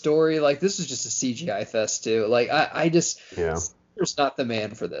tell a story like this is just a CGI fest too. Like I just Snyder's not the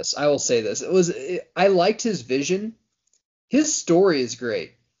man for this. I will say this. I liked his vision. His story is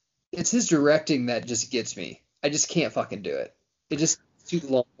great. It's his directing that just gets me. I just can't fucking do it. It just too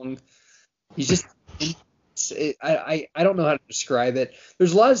long. He's just I don't know how to describe it.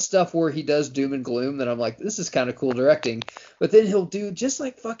 There's a lot of stuff where he does doom and gloom that I'm like, this is kind of cool directing. But then he'll do just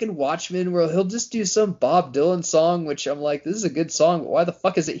like fucking Watchmen, where he'll just do some Bob Dylan song, which I'm like, this is a good song, but why the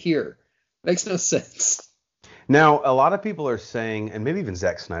fuck is it here? Makes no sense. Now, a lot of people are saying, and maybe even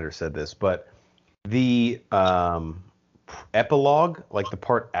Zack Snyder said this, but the epilogue, like the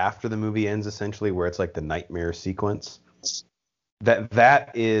part after the movie ends, essentially, where it's like the nightmare sequence,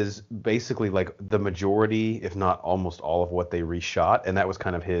 that is basically like the majority, if not almost all of what they reshot, and that was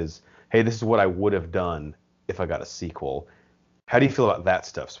kind of his, hey, this is what I would have done if I got a sequel. How do you feel about that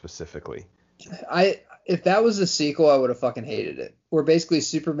stuff specifically? If that was a sequel, I would have fucking hated it. Where basically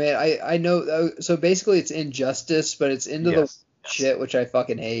Superman, I know, so basically it's Injustice, but it's into the shit, which I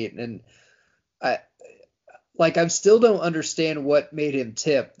fucking hate, and I still don't understand what made him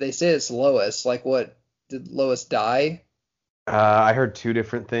tip. They say it's Lois. Like, what, did Lois die? I heard two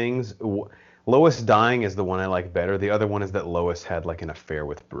different things. Lois dying is the one I like better. The other one is that Lois had like an affair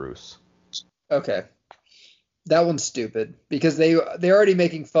with Bruce. Okay, that one's stupid because they're already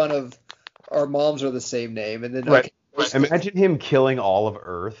making fun of our moms are the same name, and then right. Okay, imagine him killing all of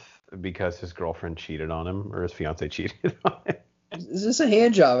Earth because his girlfriend cheated on him or his fiance cheated on him. Is this a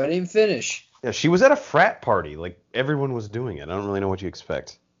hand job? I didn't even finish. Yeah, she was at a frat party. Like everyone was doing it. I don't really know what you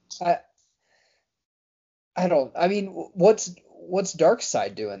expect. I don't. I mean, what's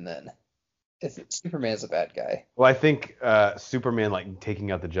Darkseid doing then? If Superman's a bad guy. Well, I think Superman like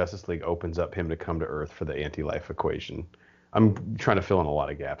taking out the Justice League opens up him to come to Earth for the anti-life equation. I'm trying to fill in a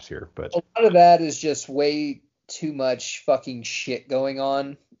lot of gaps here, but a lot of that is just way too much fucking shit going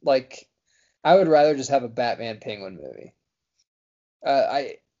on. Like, I would rather just have a Batman Penguin movie.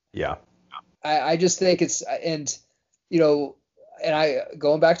 I just think it's, and you know, and I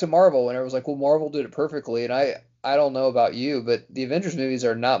going back to Marvel, when I was like, well, Marvel did it perfectly, and I don't know about you, but the Avengers movies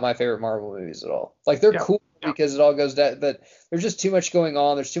are not my favorite Marvel movies at all. Like, they're cool because it all goes down, but there's just too much going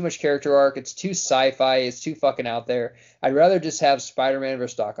on. There's too much character arc. It's too sci-fi. It's too fucking out there. I'd rather just have Spider-Man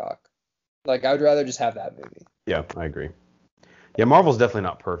vs. Doc Ock. Like, I would rather just have that movie. Yeah, I agree. Yeah, Marvel's definitely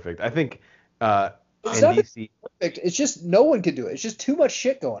not perfect. I think it's not DC perfect. It's just no one can do it. It's just too much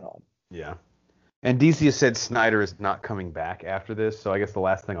shit going on. Yeah. And DC has said Snyder is not coming back after this, so I guess the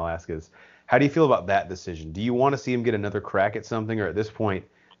last thing I'll ask is, how do you feel about that decision? Do you want to see him get another crack at something, or at this point,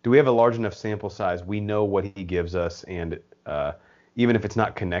 do we have a large enough sample size? We know what he gives us, and even if it's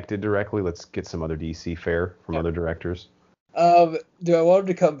not connected directly, let's get some other DC fare from other directors. Do I want him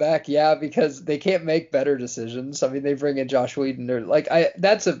to come back? Yeah, because they can't make better decisions. I mean, they bring in Josh Whedon, or like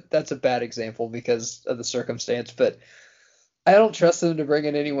that's a bad example because of the circumstance, but I don't trust them to bring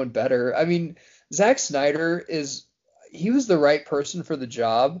in anyone better. I mean, Zack Snyder he was the right person for the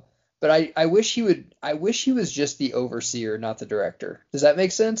job, but I wish he was just the overseer, not the director. Does that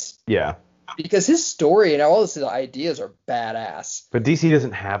make sense? Yeah. Because his story and all his ideas are badass. But DC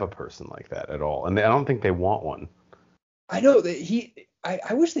doesn't have a person like that at all, and I don't think they want one. I know that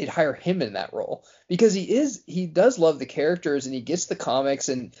I wish they'd hire him in that role because he does love the characters and he gets the comics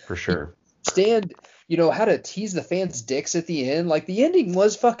and for sure understand, how to tease the fans' dicks at the end. Like, the ending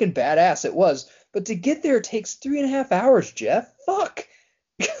was fucking badass, it was, but to get there takes 3.5 hours, Jeff. Fuck.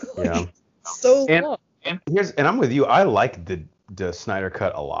 Yeah. So long. And I'm with you. I like the Snyder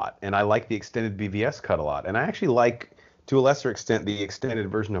cut a lot, and I like the extended BVS cut a lot, and I actually like, to a lesser extent, the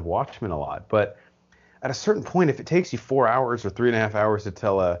extended version of Watchmen a lot. But at a certain point, if it takes you 4 hours or 3.5 hours to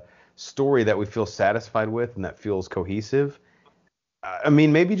tell a story that we feel satisfied with and that feels cohesive, I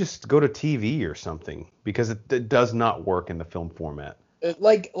mean, maybe just go to TV or something, because it does not work in the film format.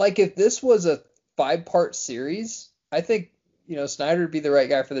 Like if this was a 5-part series, I think, Snyder would be the right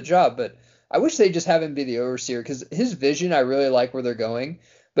guy for the job, but I wish they'd just have him be the overseer, because his vision, I really like where they're going,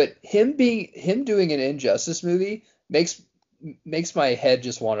 but him doing an Injustice movie makes my head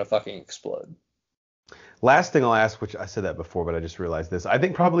just want to fucking explode. Last thing I'll ask, which I said that before, but I just realized this. I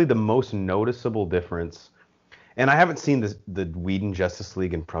think probably the most noticeable difference, and I haven't seen the Whedon Justice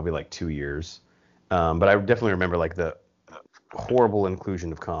League in probably like 2 years, but I definitely remember like the horrible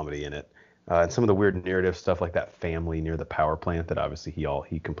inclusion of comedy in it, and some of the weird narrative stuff, like that family near the power plant that obviously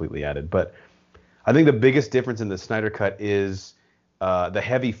he completely added. But I think the biggest difference in the Snyder Cut is the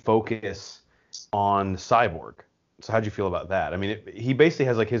heavy focus on Cyborg. So how'd you feel about that? I mean, he basically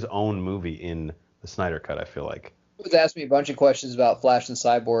has like his own movie in the Snyder Cut, I feel like. She was asking me a bunch of questions about Flash and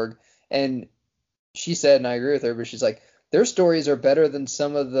Cyborg, and she said, and I agree with her, but she's like, their stories are better than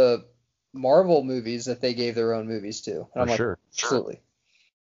some of the Marvel movies that they gave their own movies to. And I'm like, sure. Absolutely.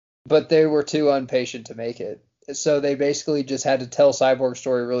 But they were too impatient to make it. So they basically just had to tell Cyborg's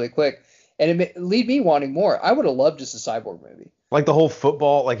story really quick. and it lead me wanting more. I would have loved just a Cyborg movie. Like the whole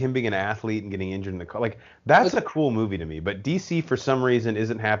football, like him being an athlete and getting injured in the car, like that's But a cool movie to me. But DC for some reason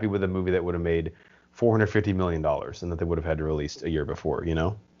isn't happy with a movie that would have made $450 million and that they would have had to release a year before, you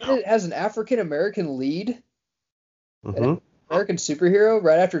know? it has an African American lead, an Mm-hmm. American superhero,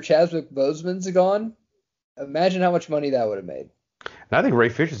 right after Chadwick Boseman's gone. Imagine how much money that would have made. And I think Ray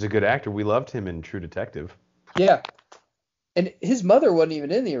Fisher's a good actor. We loved him in True Detective. Yeah, and his mother wasn't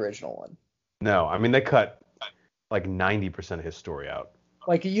even in the original one. No, I mean they cut like 90% of his story out.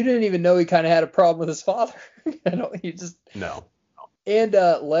 Like you didn't even know he kind of had a problem with his father. You just No. and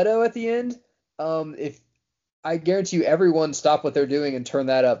Leto at the end. If I guarantee you, everyone stop what they're doing and turn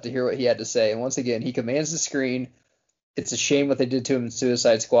that up to hear what he had to say. And once again, he commands the screen. It's a shame what they did to him in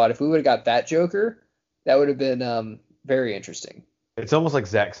Suicide Squad. If we would have got that Joker, that would have been very interesting. It's almost like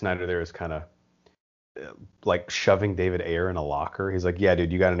Zack Snyder there is kind of like shoving David Ayer in a locker. He's like, yeah,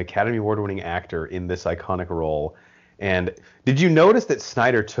 dude, you got an Academy Award-winning actor in this iconic role. And did you notice that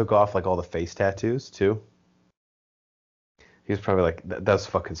Snyder took off like all the face tattoos too? He was probably like, that's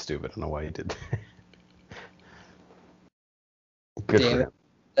fucking stupid. I don't know why he did that. Good Damn for it, him.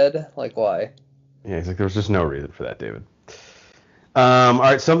 Ed. Like why? Yeah, he's like, there was just no reason for that, David. All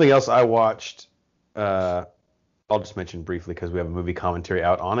right, something else I watched, I'll just mention briefly because we have a movie commentary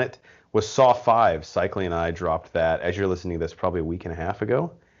out on it, was Saw 5. Cycling and I dropped that, as you're listening to this, probably a week and a half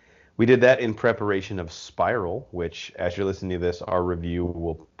ago. We did that in preparation of Spiral, which, as you're listening to this, our review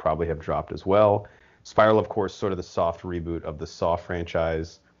will probably have dropped as well. Spiral, of course, sort of the soft reboot of the Saw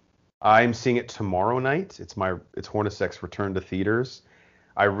franchise. I'm seeing it tomorrow night. It's Hornacek's return to theaters.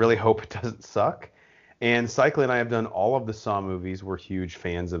 I really hope it doesn't suck. And Cycling and I have done all of the Saw movies. We're huge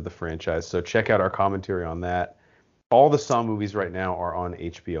fans of the franchise, so check out our commentary on that. All the Saw movies right now are on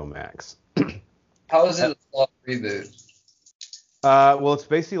HBO Max. How is it a soft reboot? Well, it's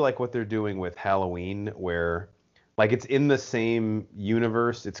basically like what they're doing with Halloween, where like it's in the same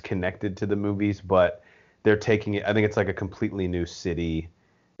universe, it's connected to the movies, but they're taking it. I think it's like a completely new city,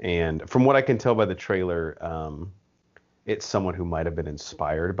 and from what I can tell by the trailer, it's someone who might have been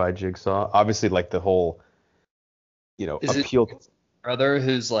inspired by Jigsaw. Obviously, like the whole, Is appeal. it brother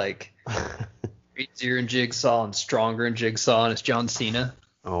who's like crazier in Jigsaw and stronger in Jigsaw, and it's John Cena?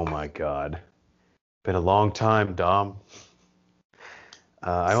 Oh my God, been a long time, Dom.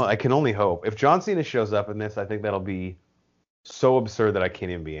 I can only hope. If John Cena shows up in this, I think that'll be so absurd that I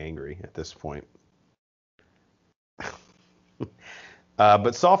can't even be angry at this point.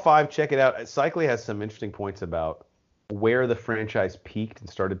 But Saw 5, check it out. Cycly has some interesting points about where the franchise peaked and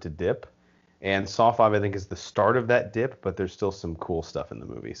started to dip. And Saw 5, I think, is the start of that dip, but there's still some cool stuff in the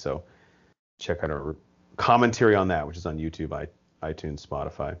movie. So check out our commentary on that, which is on YouTube, iTunes,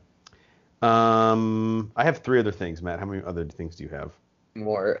 Spotify. I have 3 other things, Matt. How many other things do you have?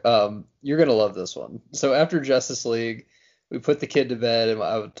 More. You're gonna love this one. So after Justice League, we put the kid to bed, and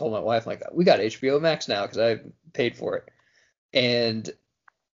I told my wife, like, we got HBO Max now because I paid for it, and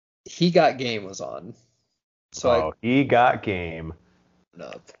He Got Game was on. So He Got Game.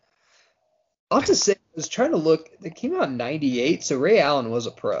 Up. I'll have to say, I was trying to look. It came out in '98, so Ray Allen was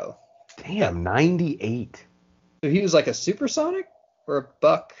a pro. Damn, 98. So he was like a supersonic or a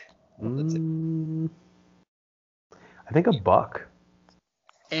buck. I think a buck.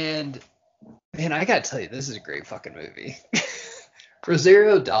 And man, I gotta tell you, this is a great fucking movie.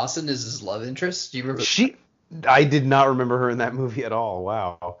 Rosario Dawson is his love interest. Do you remember? I did not remember her in that movie at all.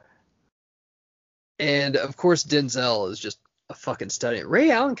 Wow. And of course, Denzel is just a fucking stud.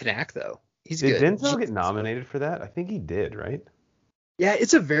 Ray Allen can act though. He's good. Did Denzel get nominated for that? I think he did, right? Yeah,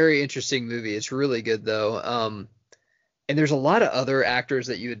 it's a very interesting movie. It's really good though. And there's a lot of other actors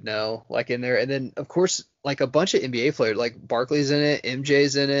that you would know, like in there. And then of course, like a bunch of NBA players, like Barkley's in it,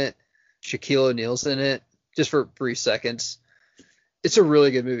 MJ's in it, Shaquille O'Neal's in it, just for brief seconds. It's a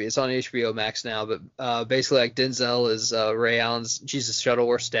really good movie. It's on HBO Max now, but basically like Denzel is Ray Allen's Jesus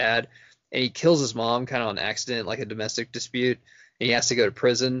Shuttleworth's dad, and he kills his mom kind of on accident, like a domestic dispute, and he has to go to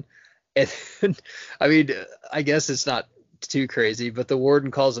prison. And I mean, I guess it's not too crazy, but the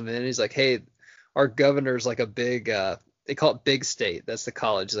warden calls him in, and he's like, hey, our governor's like a big they call it Big State. That's the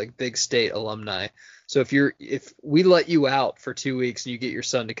college, like Big State alumni. So if we let you out for 2 weeks and you get your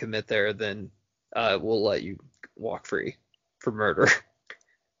son to commit there, then we'll let you walk free for murder.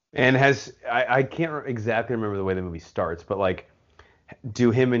 And I can't exactly remember the way the movie starts, but like, do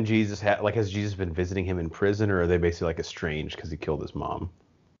him and Jesus has Jesus been visiting him in prison, or are they basically like estranged because he killed his mom?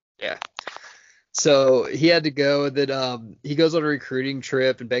 Yeah. So he had to go. That he goes on a recruiting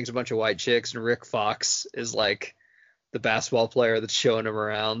trip and bangs a bunch of white chicks, and Rick Fox is like the basketball player that's showing him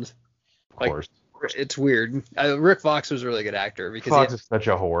around. Of course. it's weird. Rick Fox was a really good actor because Fox is such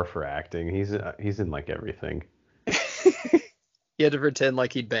a whore for acting. He's in like everything. he had to pretend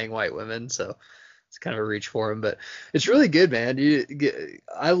like he'd bang white women, so it's kind of a reach for him. But it's really good, man.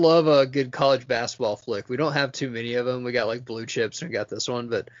 I love a good college basketball flick. We don't have too many of them. We got like Blue Chips and we got this one,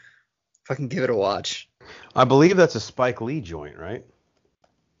 but fucking give it a watch. I believe that's a Spike Lee joint, right?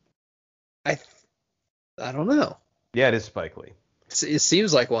 I don't know. Yeah, it is Spike Lee. It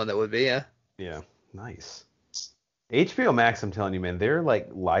seems like one that would be, yeah. Yeah, nice. HBO Max, I'm telling you, man, their like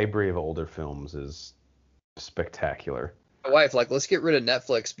library of older films is spectacular. My wife, like, let's get rid of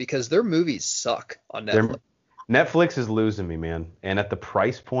Netflix because their movies suck on Netflix. Netflix is losing me, man. And at the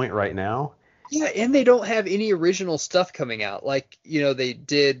price point right now. Yeah, and they don't have any original stuff coming out. Like, they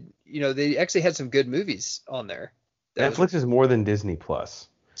did, they actually had some good movies on there. Netflix is more than Disney Plus.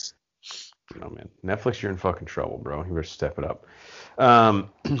 Man, Netflix, you're in fucking trouble, bro. You better step it up. I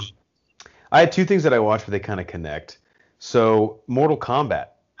had two things that I watched, but they kind of connect. So, Mortal Kombat,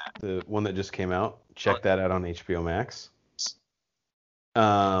 the one that just came out, check that out on HBO Max.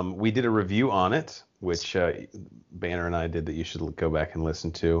 We did a review on it, which Banner and I did that you should go back and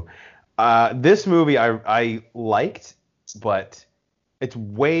listen to. This movie I liked, but it's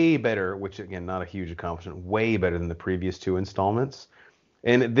way better, which again, not a huge accomplishment, way better than the previous two installments.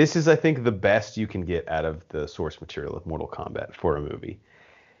 And this is, I think, the best you can get out of the source material of Mortal Kombat for a movie.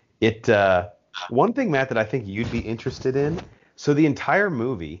 One thing, Matt, that I think you'd be interested in, so the entire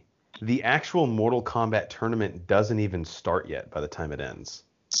movie, the actual Mortal Kombat tournament doesn't even start yet by the time it ends,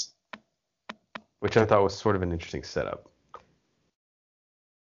 which I thought was sort of an interesting setup.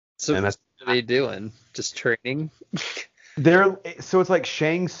 So what are they doing? Just training? So it's like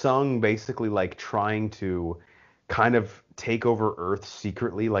Shang Tsung basically like trying to kind of take over Earth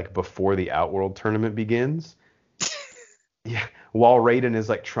secretly, like before the Outworld tournament begins. Yeah, while Raiden is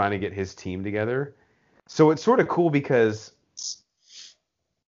like trying to get his team together. So it's sort of cool because,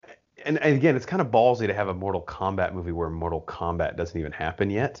 and again, it's kind of ballsy to have a Mortal Kombat movie where Mortal Kombat doesn't even happen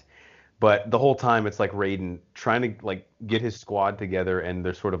yet. But the whole time it's like Raiden trying to like get his squad together, and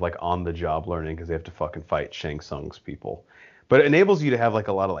they're sort of like on the job learning because they have to fucking fight Shang Tsung's people. But it enables you to have like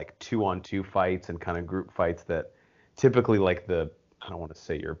a lot of like 2-on-2 fights and kind of group fights that typically like I don't want to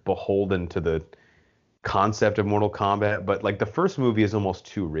say you're beholden to the concept of Mortal Kombat, but like the first movie is almost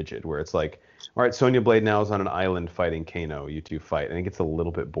too rigid, where it's like, all right, Sonya Blade now is on an island fighting Kano, you two fight, and it gets a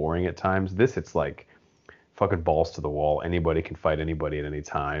little bit boring at times. This, it's like fucking balls to the wall. Anybody can fight anybody at any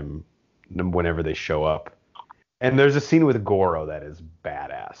time, whenever they show up. And there's a scene with Goro that is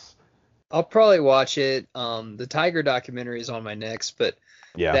badass. I'll probably watch it. The Tiger documentary is on my next, but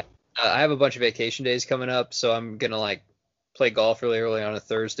yeah, I have a bunch of vacation days coming up, so I'm gonna like play golf really early on a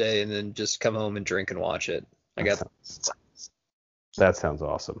Thursday and then just come home and drink and watch it. That sounds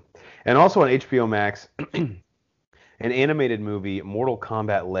awesome. And also on HBO Max, an animated movie, Mortal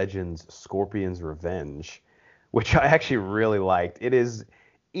Kombat Legends: Scorpion's Revenge, which I actually really liked. It is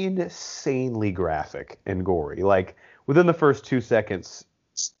insanely graphic and gory. Like within the first 2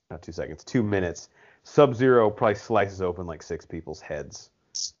 minutes, Sub-Zero probably slices open like 6 people's heads.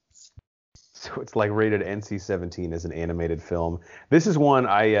 So it's like rated NC-17 as an animated film. This is one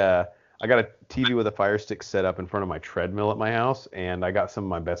I got a TV with a Fire Stick set up in front of my treadmill at my house, and I got some of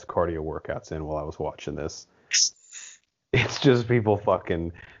my best cardio workouts in while I was watching this. It's just people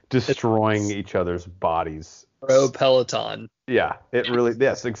fucking destroying each other's bodies. Pro Peloton. Yeah,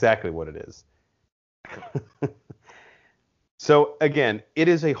 that's exactly what it is. So again, it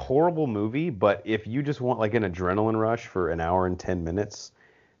is a horrible movie, but if you just want like an adrenaline rush for an hour and 10 minutes,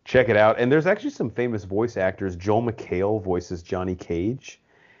 check it out. And there's actually some famous voice actors. Joel McHale voices Johnny Cage,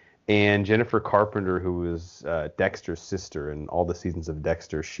 and Jennifer Carpenter, who is Dexter's sister in all the seasons of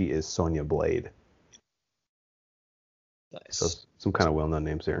Dexter, she is Sonya Blade. Nice. So some kind of well-known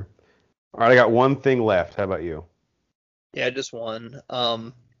names here. All right, I got one thing left. How about you? Yeah, just one.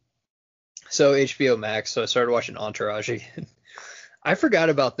 So HBO Max, so I started watching Entourage again. I forgot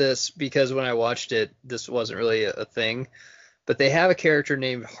about this because when I watched it, this wasn't really a thing. But they have a character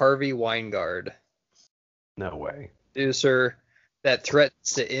named Harvey Weingard. No way. Producer that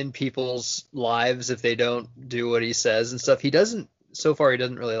threatens to end people's lives if they don't do what he says and stuff. So far he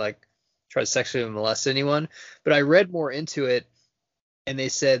doesn't really like try to sexually molest anyone. But I read more into it, and they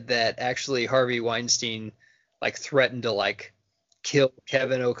said that actually Harvey Weinstein like threatened to like kill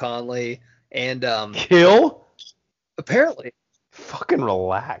Kevin O'Conley and kill? Apparently. Fucking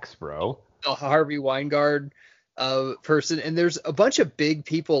relax, bro. A Harvey Weingard person, and there's a bunch of big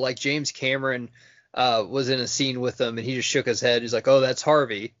people like James Cameron was in a scene with them, and he just shook his head. He's like, "Oh, that's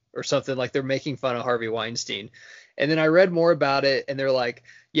Harvey," or something. Like they're making fun of Harvey Weinstein. And then I read more about it, and they're like,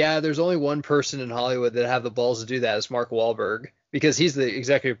 Yeah, there's only one person in Hollywood that have the balls to do that. Is Mark Wahlberg, because he's the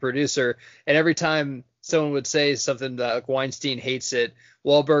executive producer. And every time someone would say something that like Weinstein hates it,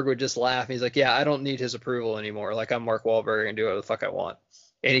 Wahlberg would just laugh. He's like, "Yeah, I don't need his approval anymore. Like I'm Mark Wahlberg and do whatever the fuck I want."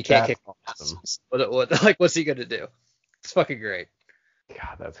 And he can't That's kick awesome. ass. Like, what's he gonna do? It's fucking great.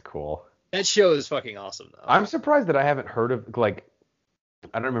 God, that's cool. That show is fucking awesome though. I'm surprised that I haven't heard of like.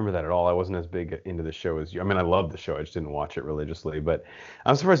 I don't remember that at all. I wasn't as big into the show as you. I mean, I love the show. I just didn't watch it religiously. But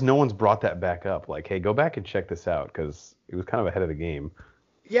I'm surprised no one's brought that back up. Like, hey, go back and check this out because it was kind of ahead of the game.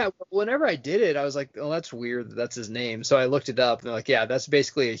 Yeah, whenever I did it, I was like, "Oh, that's weird. That's his name." So I looked it up, and they're like, "Yeah, that's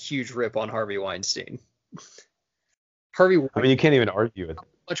basically a huge rip on Harvey Weinstein." Harvey, I mean, you can't even argue it. how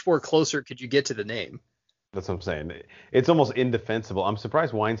much more closer could you get to the name? That's what I'm saying. It's almost indefensible. I'm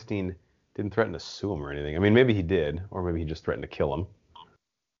surprised Weinstein didn't threaten to sue him or anything. I mean, maybe he did, or maybe he just threatened to kill him.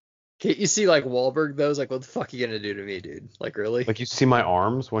 Can't you see like Wahlberg though? It's like, what the fuck are you gonna do to me, dude? Like, really? Like, you see my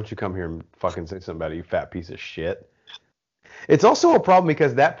arms? Why don't you come here and fucking say something about it, you fat piece of shit? It's also a problem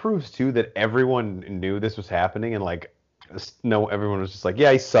because that proves too that everyone knew this was happening and like no, everyone was just like,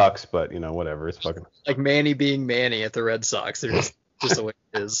 yeah, he sucks, but you know, whatever. It's fucking. Like Manny being Manny at the Red Sox. They're just the way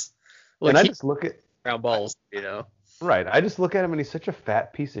it is. Like, And I just look at ground balls, you know. right. I just look at him and he's such a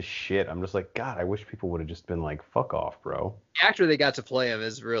fat piece of shit. I'm just like, God, I wish people would have just been like, fuck off, bro. The actor they got to play him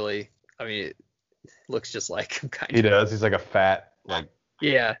is really, I mean, it looks just like him kind He of. does. He's like a fat, like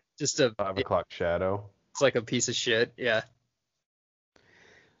Yeah, just a 5 o'clock shadow. it's like a piece of shit. Yeah.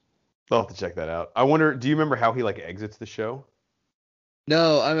 I'll have to check that out. I wonder, do you remember how he like exits the show?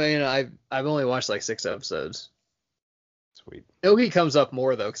 No, I mean, I've only watched like 6 episodes. Sweet. I know he comes up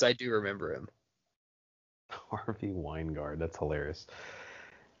more though, because I do remember him. Harvey Weingard. That's hilarious.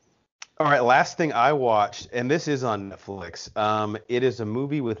 All right, last thing I watched, and this is on Netflix. It is a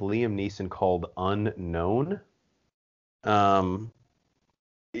movie with Liam Neeson called Unknown.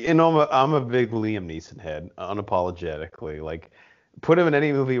 You know, I'm a big Liam Neeson head, unapologetically. Like, put him in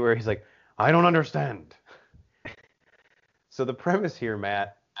any movie where he's like, I don't understand. So the premise here,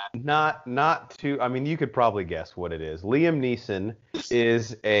 Matt, not too. I mean, you could probably guess what it is. Liam Neeson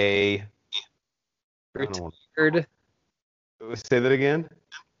is a. I don't want Retired, to say that again.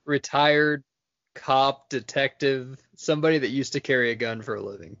 retired cop, detective, somebody that used to carry a gun for a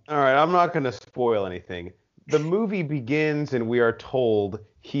living. All right, I'm not going to spoil anything. The movie begins and we are told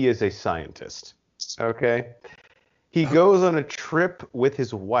he is a scientist. Okay? He goes on a trip with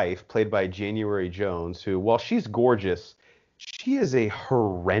his wife, played by January Jones, who, while she's gorgeous, she is a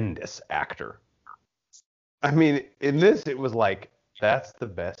horrendous actor. I mean, in this, it was like, that's the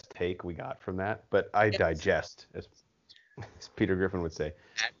best take we got from that, but I digest, as Peter Griffin would say.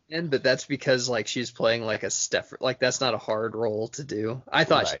 But that's because like she's playing like a Steph, like that's not a hard role to do. I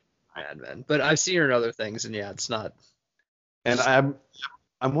thought she Right. was Mad Men, but I've seen her in other things, and yeah, it's not. And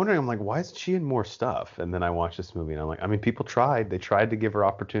I'm wondering, I'm like, why isn't she in more stuff? And then I watch this movie and I'm like, I mean, people tried. They tried to give her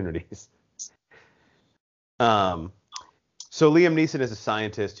opportunities. So Liam Neeson is a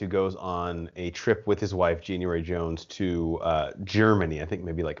scientist who goes on a trip with his wife, January Jones, to Germany. I think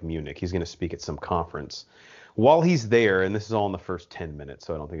maybe like Munich. He's going to speak at some conference. While he's there, and this is all in the first 10 minutes,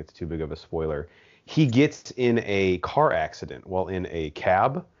 so I don't think it's too big of a spoiler, he gets in a car accident while in a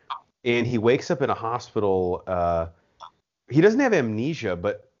cab, and he wakes up in a hospital. He doesn't have amnesia,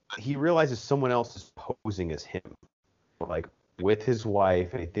 but he realizes someone else is posing as him, like with his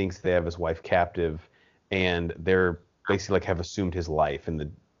wife, and he thinks they have his wife captive, and they're basically like have assumed his life in the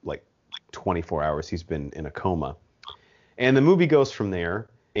like 24 hours he's been in a coma. And the movie goes from there,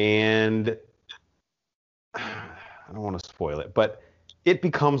 and I don't want to spoil it, but it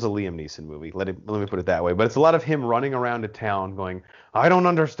becomes a Liam Neeson movie. Let me put it that way. But it's a lot of him running around a town going, I don't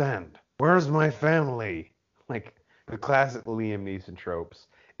understand. Where's my family? Like the classic Liam Neeson tropes.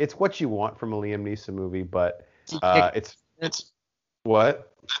 It's what you want from a Liam Neeson movie, but it's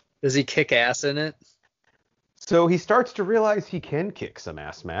what? Does he kick ass in it? So he starts to realize he can kick some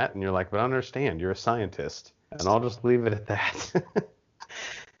ass, Matt, and you're like, but I understand, you're a scientist, and I'll just leave it at that.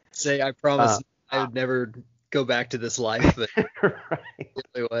 Say, I promise I would never go back to this life, but right.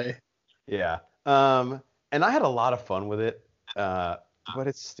 anyway. Yeah. And I had a lot of fun with it, but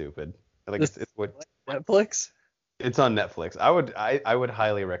it's stupid. Like it's what Netflix? It's on Netflix. I would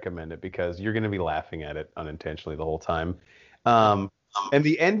highly recommend it because you're going to be laughing at it unintentionally the whole time. And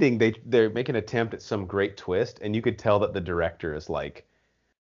the ending, they make an attempt at some great twist, and you could tell that the director is like,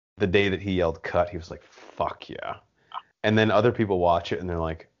 the day that he yelled cut, he was like, fuck yeah. And then other people watch it and they're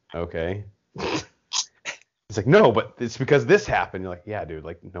like, okay. It's like, no, but it's because this happened. You're like, yeah, dude,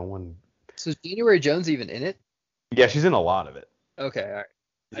 like no one. So is January Jones even in it? Yeah, she's in a lot of it. Okay, all right.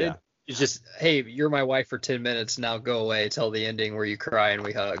 Yeah. It's just, hey, you're my wife for 10 minutes. Now go away. Tell the ending where you cry and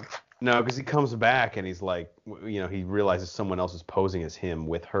we hug. No, because he comes back and he's like, he realizes someone else is posing as him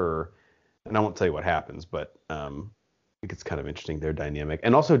with her, and I won't tell you what happens, but I think it's kind of interesting, their dynamic.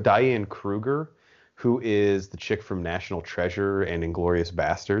 And also Diane Kruger, who is the chick from National Treasure and Inglourious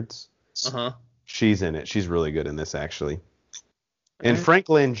Bastards. Uh-huh. She's in it. She's really good in this, actually. And Frank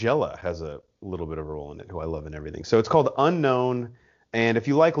Langella has a little bit of a role in it, who I love in everything. So it's called Unknown, and if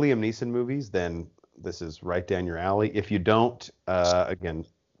you like Liam Neeson movies, then this is right down your alley. If you don't, again,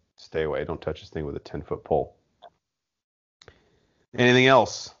 stay away. Don't touch this thing with a 10-foot pole. Anything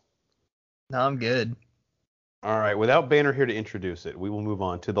else? No, I'm good. All right. Without Banner here to introduce it, we will move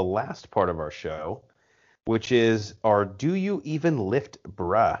on to the last part of our show, which is our Do You Even Lift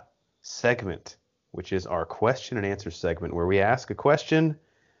Bruh segment, which is our question and answer segment where we ask a question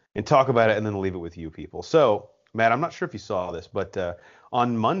and talk about it and then leave it with you people. So, Matt, I'm not sure if you saw this, but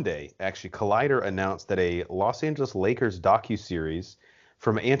on Monday, actually, Collider announced that a Los Angeles Lakers docuseries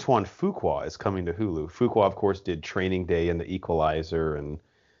from Antoine Fuqua is coming to Hulu. Fuqua, of course, did Training Day and The Equalizer, and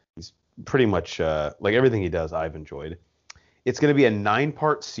he's pretty much like everything he does, I've enjoyed. It's going to be a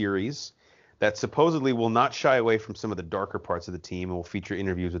 9-part series that supposedly will not shy away from some of the darker parts of the team and will feature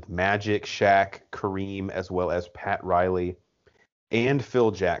interviews with Magic, Shaq, Kareem, as well as Pat Riley and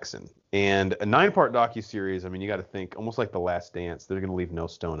Phil Jackson. And a 9-part docuseries, I mean, you got to think, almost like The Last Dance, they're going to leave no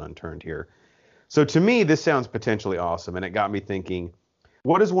stone unturned here. So to me, this sounds potentially awesome, and it got me thinking,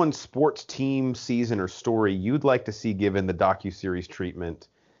 what is one sports team, season, or story you'd like to see given the docuseries treatment?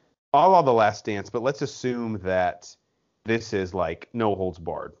 A la The Last Dance, but let's assume that this is like no holds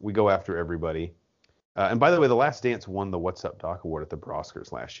barred. We go after everybody. And by the way, The Last Dance won the What's Up Doc Award at the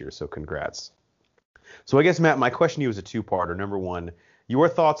Oscars last year, so congrats. So I guess, Matt, my question to you is a two-parter. Number one, your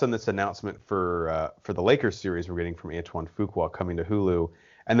thoughts on this announcement for the Lakers series we're getting from Antoine Fuqua coming to Hulu,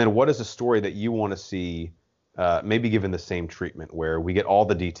 and then what is a story that you want to see maybe given the same treatment where we get all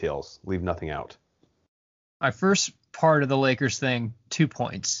the details, leave nothing out? My first part of the Lakers thing, 2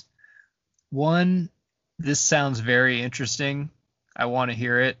 points. One, this sounds very interesting. I want to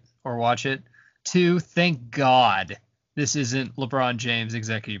hear it or watch it. 2, thank God this isn't LeBron James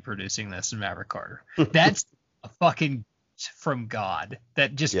executive producing this and Maverick Carter. That's a fucking from God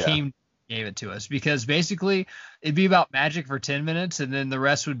that just gave it to us, because basically it'd be about Magic for 10 minutes and then the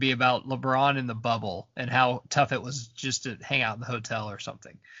rest would be about LeBron in the bubble and how tough it was just to hang out in the hotel or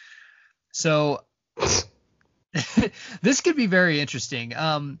something. So this could be very interesting.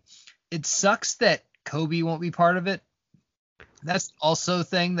 It sucks that Kobe won't be part of it. That's also a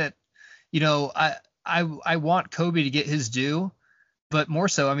thing that, I want Kobe to get his due, but more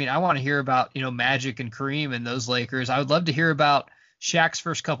so, I mean, I want to hear about, Magic and Kareem and those Lakers. I would love to hear about Shaq's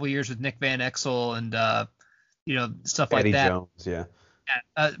first couple years with Nick Van Exel and, stuff like Eddie that. Jones, yeah.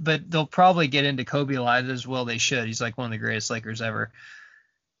 But they'll probably get into Kobe a lot as well. They should. He's like one of the greatest Lakers ever.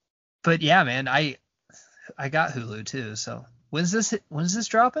 But yeah, man, I got Hulu too. So when's this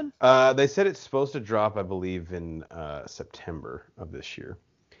dropping? They said it's supposed to drop, I believe, in September of this year.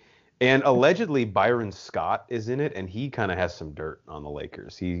 And allegedly Byron Scott is in it, and he kind of has some dirt on the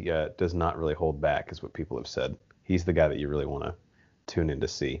Lakers. He does not really hold back, is what people have said. He's the guy that you really want to tune in to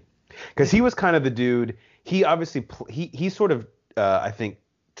see. Because he was kind of the dude. He obviously, he sort of, I think,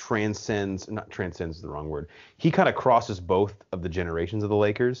 not transcends is the wrong word. He kind of crosses both of the generations of the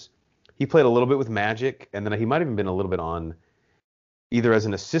Lakers. He played a little bit with Magic, and then he might have even been a little bit on either as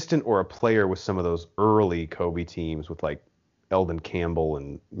an assistant or a player with some of those early Kobe teams with like Eldon Campbell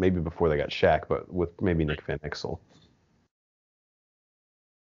and maybe before they got Shaq, but with maybe Nick Van Exel.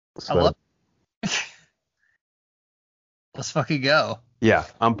 So, I love Let's fucking go. Yeah,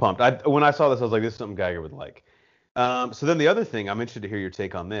 I'm pumped. When I saw this, I was like, this is something Geiger would like. So then the other thing, I'm interested to hear your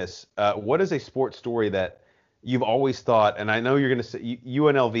take on this. What is a sports story that you've always thought, and I know you're going to say,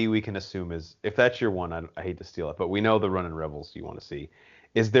 UNLV we can assume is, if that's your one, I hate to steal it, but we know the Runnin' Rebels you want to see.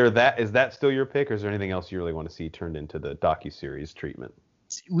 Is that still your pick, or is there anything else you really want to see turned into the docuseries treatment?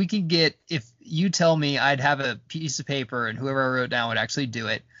 We could get, if you tell me, I'd have a piece of paper and whoever I wrote down would actually do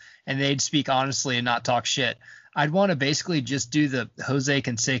it, and they'd speak honestly and not talk shit. I'd want to basically just do the Jose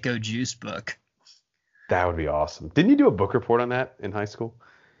Canseco Juice book. That would be awesome. Didn't you do a book report on that in high school?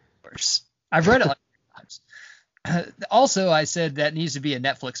 Of course. I've read it like 3 times. Also, I said that needs to be a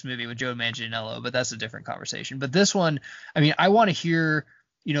Netflix movie with Joe Manganiello, but that's a different conversation. But this one, I mean, I want to hear,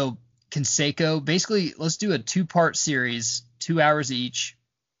 Canseco. Basically, let's do a 2-part series, 2 hours each,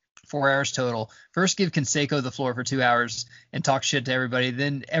 4 hours total. First, give Canseco the floor for 2 hours and talk shit to everybody.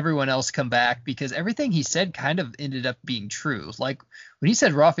 Then everyone else come back, because everything he said kind of ended up being true. Like when he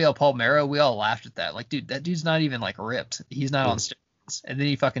said Rafael Palmeiro, we all laughed at that. Like, dude, that dude's not even like ripped. He's not on steroids. steroids, and then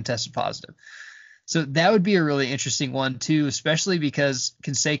he fucking tested positive. So that would be a really interesting one too, especially because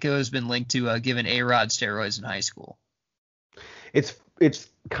Canseco has been linked to giving A-Rod steroids in high school. It's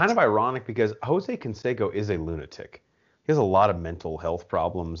kind of ironic because Jose Canseco is a lunatic. He has a lot of mental health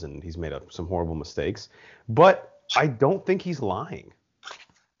problems and he's made some horrible mistakes, but I don't think he's lying.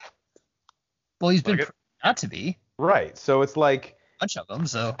 Well, he's been not to be. Right. So it's like a bunch of them.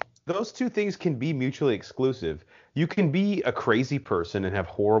 So those two things can be mutually exclusive. You can be a crazy person and have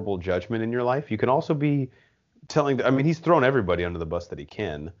horrible judgment in your life. You can also be he's thrown everybody under the bus that he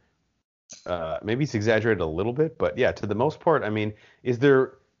can. Maybe he's exaggerated a little bit, but yeah, to the most part, I mean, is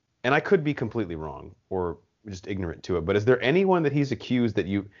there, and I could be completely wrong or just ignorant to it, but is there anyone that he's accused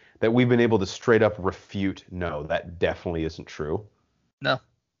that we've been able to straight up refute? No, that definitely isn't true. No.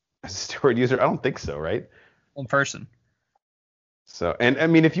 As a steroid user, I don't think so, right? One person. So, and I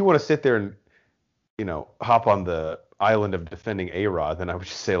mean, if you want to sit there and, hop on the island of defending A-Rod, then I would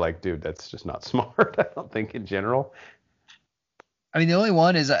just say, like, dude, that's just not smart. I don't think in general. I mean, the only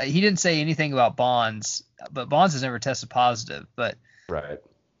one is he didn't say anything about Bonds, but Bonds has never tested positive. But right.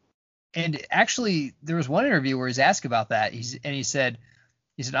 And actually, there was one interview where he's asked about that. He said,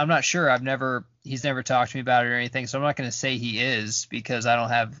 I'm not sure. He's never talked to me about it or anything, so I'm not going to say he is because I don't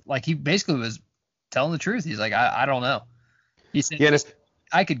have, like, he basically was telling the truth. He's like, I don't know. He said, yeah,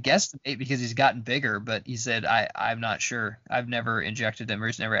 I could guesstimate because he's gotten bigger, but he said, I'm not sure. I've never injected him or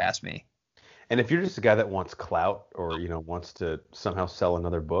he's never asked me. And if you're just a guy that wants clout or, wants to somehow sell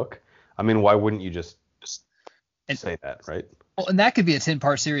another book, I mean, why wouldn't you just say that, right? Well, and that could be a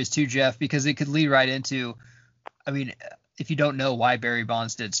 10-part series too, Jeff, because it could lead right into, I mean, if you don't know why Barry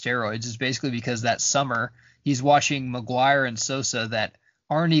Bonds did steroids, it's basically because that summer he's watching McGuire and Sosa that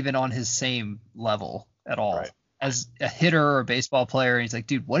aren't even on his same level at all. Right. As a hitter or a baseball player, and he's like,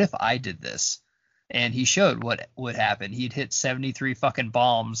 dude, what if I did this? And he showed what would happen. He'd hit 73 fucking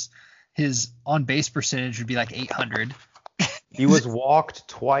bombs. His on-base percentage would be like 800. He was walked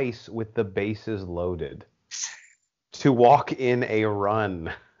twice with the bases loaded to walk in a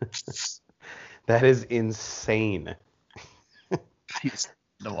run. That is insane.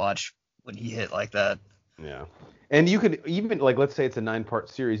 To watch when he hit like that. Yeah. And you could even, like, let's say it's a 9-part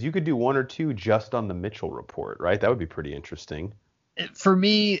series. You could do 1 or 2 just on the Mitchell report, right? That would be pretty interesting. For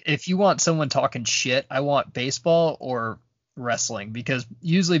me, if you want someone talking shit, I want baseball or wrestling, because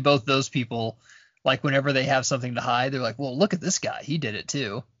usually both those people, like, whenever they have something to hide, they're like, well, look at this guy. He did it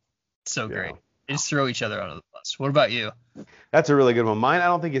too. It's so great. They just throw each other under the bus. What about you? That's a really good one. Mine, I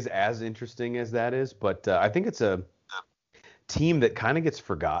don't think is as interesting as that is, but I think it's a team that kind of gets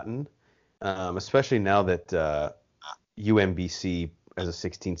forgotten, especially now that UMBC as a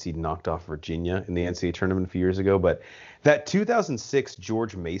 16 seed knocked off Virginia in the NCAA tournament a few years ago. But that 2006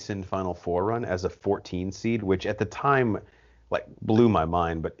 George Mason Final Four run as a 14 seed, which at the time, like, blew my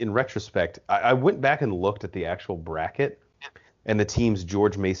mind. But in retrospect, I went back and looked at the actual bracket and the teams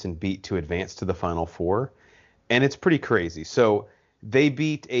George Mason beat to advance to the Final Four, and it's pretty crazy. So they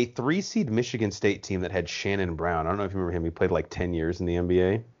beat a 3 seed Michigan State team that had Shannon Brown. I don't know if you remember him. He played like 10 years in the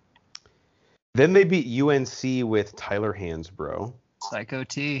NBA. Then they beat UNC with Tyler Hansbrough. Psycho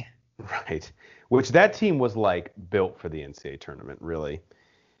T. Right. Which that team was, like, built for the NCAA tournament, really.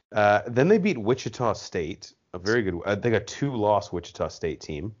 Then they beat Wichita State, a very good, I think a 2-loss Wichita State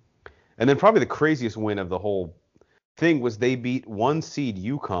team. And then probably the craziest win of the whole thing was they beat 1 seed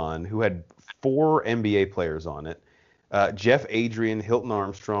UConn, who had 4 NBA players on it. Jeff Adrian, Hilton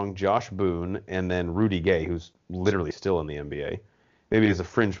Armstrong, Josh Boone, and then Rudy Gay, who's literally still in the NBA. Maybe he's a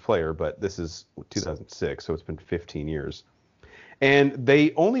fringe player, but this is 2006, so it's been 15 years. And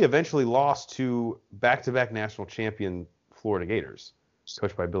they only eventually lost to back-to-back national champion Florida Gators,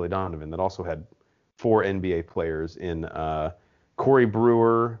 coached by Billy Donovan, that also had 4 NBA players in Corey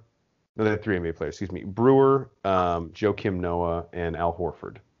Brewer. No, they had 3 NBA players, excuse me. Brewer, Joakim Noah, and Al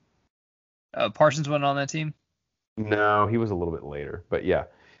Horford. Parsons wasn't on that team? No, he was a little bit later, but yeah.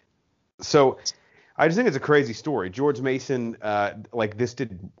 So I just think it's a crazy story. George Mason, this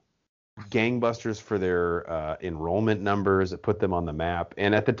did gangbusters for their enrollment numbers. It put them on the map.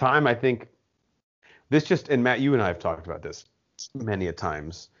 And at the time, I think this just, and Matt, you and I have talked about this many a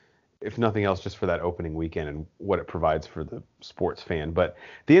times, if nothing else, just for that opening weekend and what it provides for the sports fan. But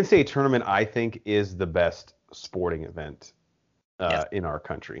the NCAA tournament, I think, is the best sporting event in our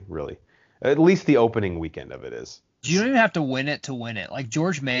country, really. At least the opening weekend of it is. You don't even have to win it to win it. Like,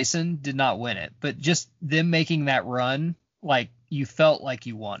 George Mason did not win it, but just them making that run, like, you felt like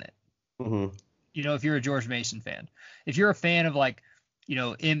you won it. Mm-hmm. If you're a George Mason fan. If you're a fan of, like,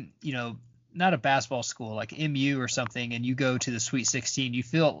 not a basketball school like MU or something, and you go to the Sweet 16, you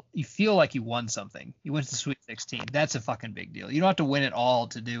feel like you won something. You went to the Sweet 16. That's a fucking big deal. You don't have to win it all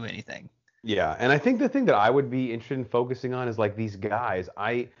to do anything. Yeah, and I think the thing that I would be interested in focusing on is like these guys.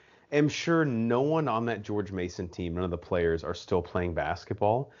 I am sure no one on that George Mason team, none of the players are still playing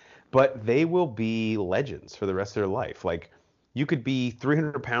basketball, but they will be legends for the rest of their life. Like you could be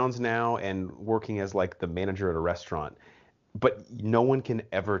 300 pounds now and working as like the manager at a restaurant, but no one can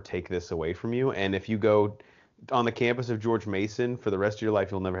ever take this away from you. And if you go on the campus of George Mason for the rest of your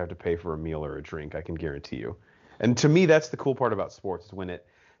life, you'll never have to pay for a meal or a drink. I can guarantee you. And to me, that's the cool part about sports is when it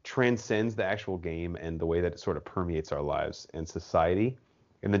transcends the actual game and the way that it sort of permeates our lives and society.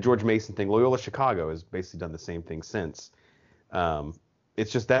 And the George Mason thing, Loyola Chicago has basically done the same thing since.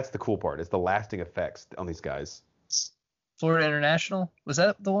 It's just that's the cool part. It's the lasting effects on these guys. Florida International, was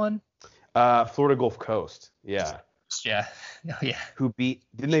that the one? Florida Gulf Coast, yeah. Yeah, oh yeah.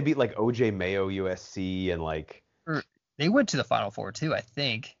 Didn't they beat like OJ Mayo USC and like? They went to the Final Four too, I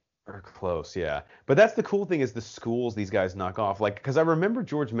think. Or close, yeah. But that's the cool thing is the schools these guys knock off. Like, because I remember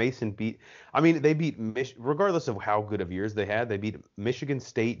George Mason they beat, regardless of how good of years they had, they beat Michigan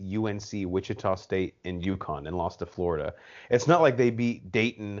State, UNC, Wichita State, and UConn and lost to Florida. It's not like they beat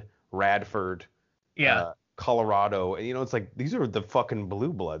Dayton, Radford, Colorado. And, it's like these are the fucking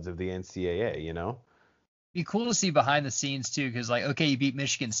blue bloods of the NCAA, Be cool to see behind the scenes too, because like, okay, you beat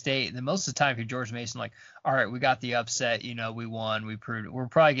Michigan State, and then most of the time, if you're George Mason, like, all right, we got the upset, we won, we proved it. We'll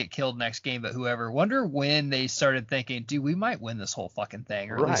probably get killed next game, but whoever. Wonder when they started thinking, dude, we might win this whole fucking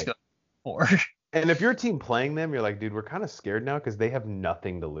thing, or at least go for. And if your team playing them, you're like, dude, we're kind of scared now because they have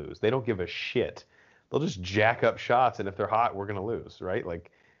nothing to lose. They don't give a shit. They'll just jack up shots, and if they're hot, we're gonna lose, right?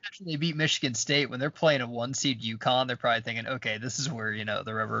 Like. After they beat Michigan State, when they're playing a 1-seed UConn, they're probably thinking, okay, this is where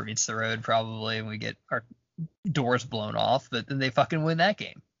the rubber meets the road, probably, and we get our doors blown off, but then they fucking win that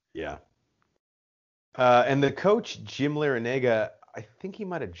game. Yeah. And the coach, Jim Larinaga, I think he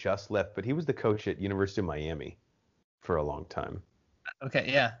might have just left, but he was the coach at University of Miami for a long time. Okay,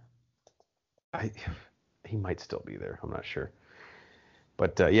 yeah. He might still be there. I'm not sure.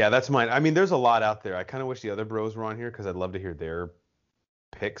 But, yeah, that's mine. I mean, there's a lot out there. I kind of wish the other bros were on here because I'd love to hear their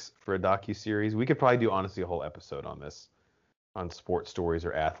picks for a docuseries. We could probably do, honestly, a whole episode on this, on sports stories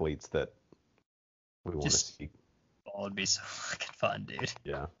or athletes that we want to see. Oh, it'd be so fucking fun, dude.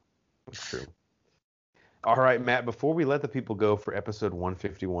 Yeah, that's true. All right, Matt, before we let the people go for episode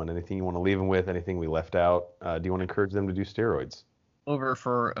 151, anything you want to leave them with, anything we left out, do you want to encourage them to do steroids? Over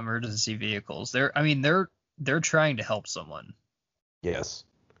for emergency vehicles. They're trying to help someone. Yes.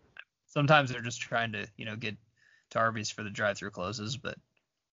 Sometimes they're just trying to, get to Arby's for the drive-through closes, but.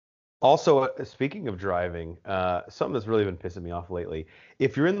 Also, speaking of driving, something that's really been pissing me off lately.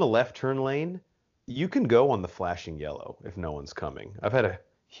 If you're in the left turn lane, you can go on the flashing yellow if no one's coming. I've had a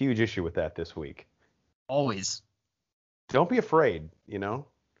huge issue with that this week. Always. Don't be afraid,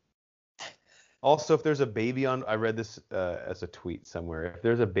 Also, if there's a baby on, I read this as a tweet somewhere. If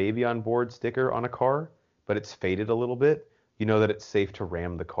there's a baby on board sticker on a car, but it's faded a little bit, you know that it's safe to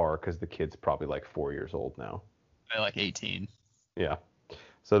ram the car because the kid's probably like 4 years old now. Like 18. Yeah.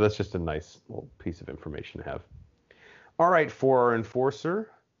 So that's just a nice little piece of information to have. All right, for our enforcer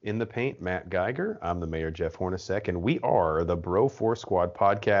in the paint, Matt Geiger, I'm the mayor, Jeff Hornacek, and we are the Bro 4 Squad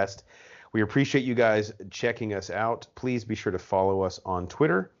podcast. We appreciate you guys checking us out. Please be sure to follow us on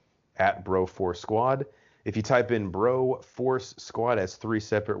Twitter at Bro 4 Squad. If you type in Bro Force Squad as 3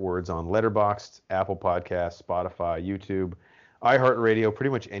 separate words on Letterboxd, Apple Podcasts, Spotify, YouTube, iHeartRadio, pretty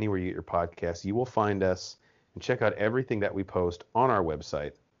much anywhere you get your podcasts, you will find us. And check out everything that we post on our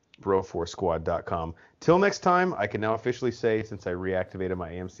website, bro4squad.com. Till next time, I can now officially say, since I reactivated my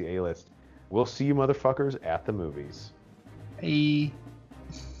AMC A-list, we'll see you motherfuckers at the movies. Hey.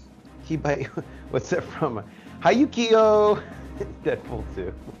 What's that from? Hayukio! Deadpool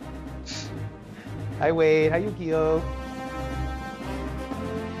 2. Hi, Wade. Hayukio.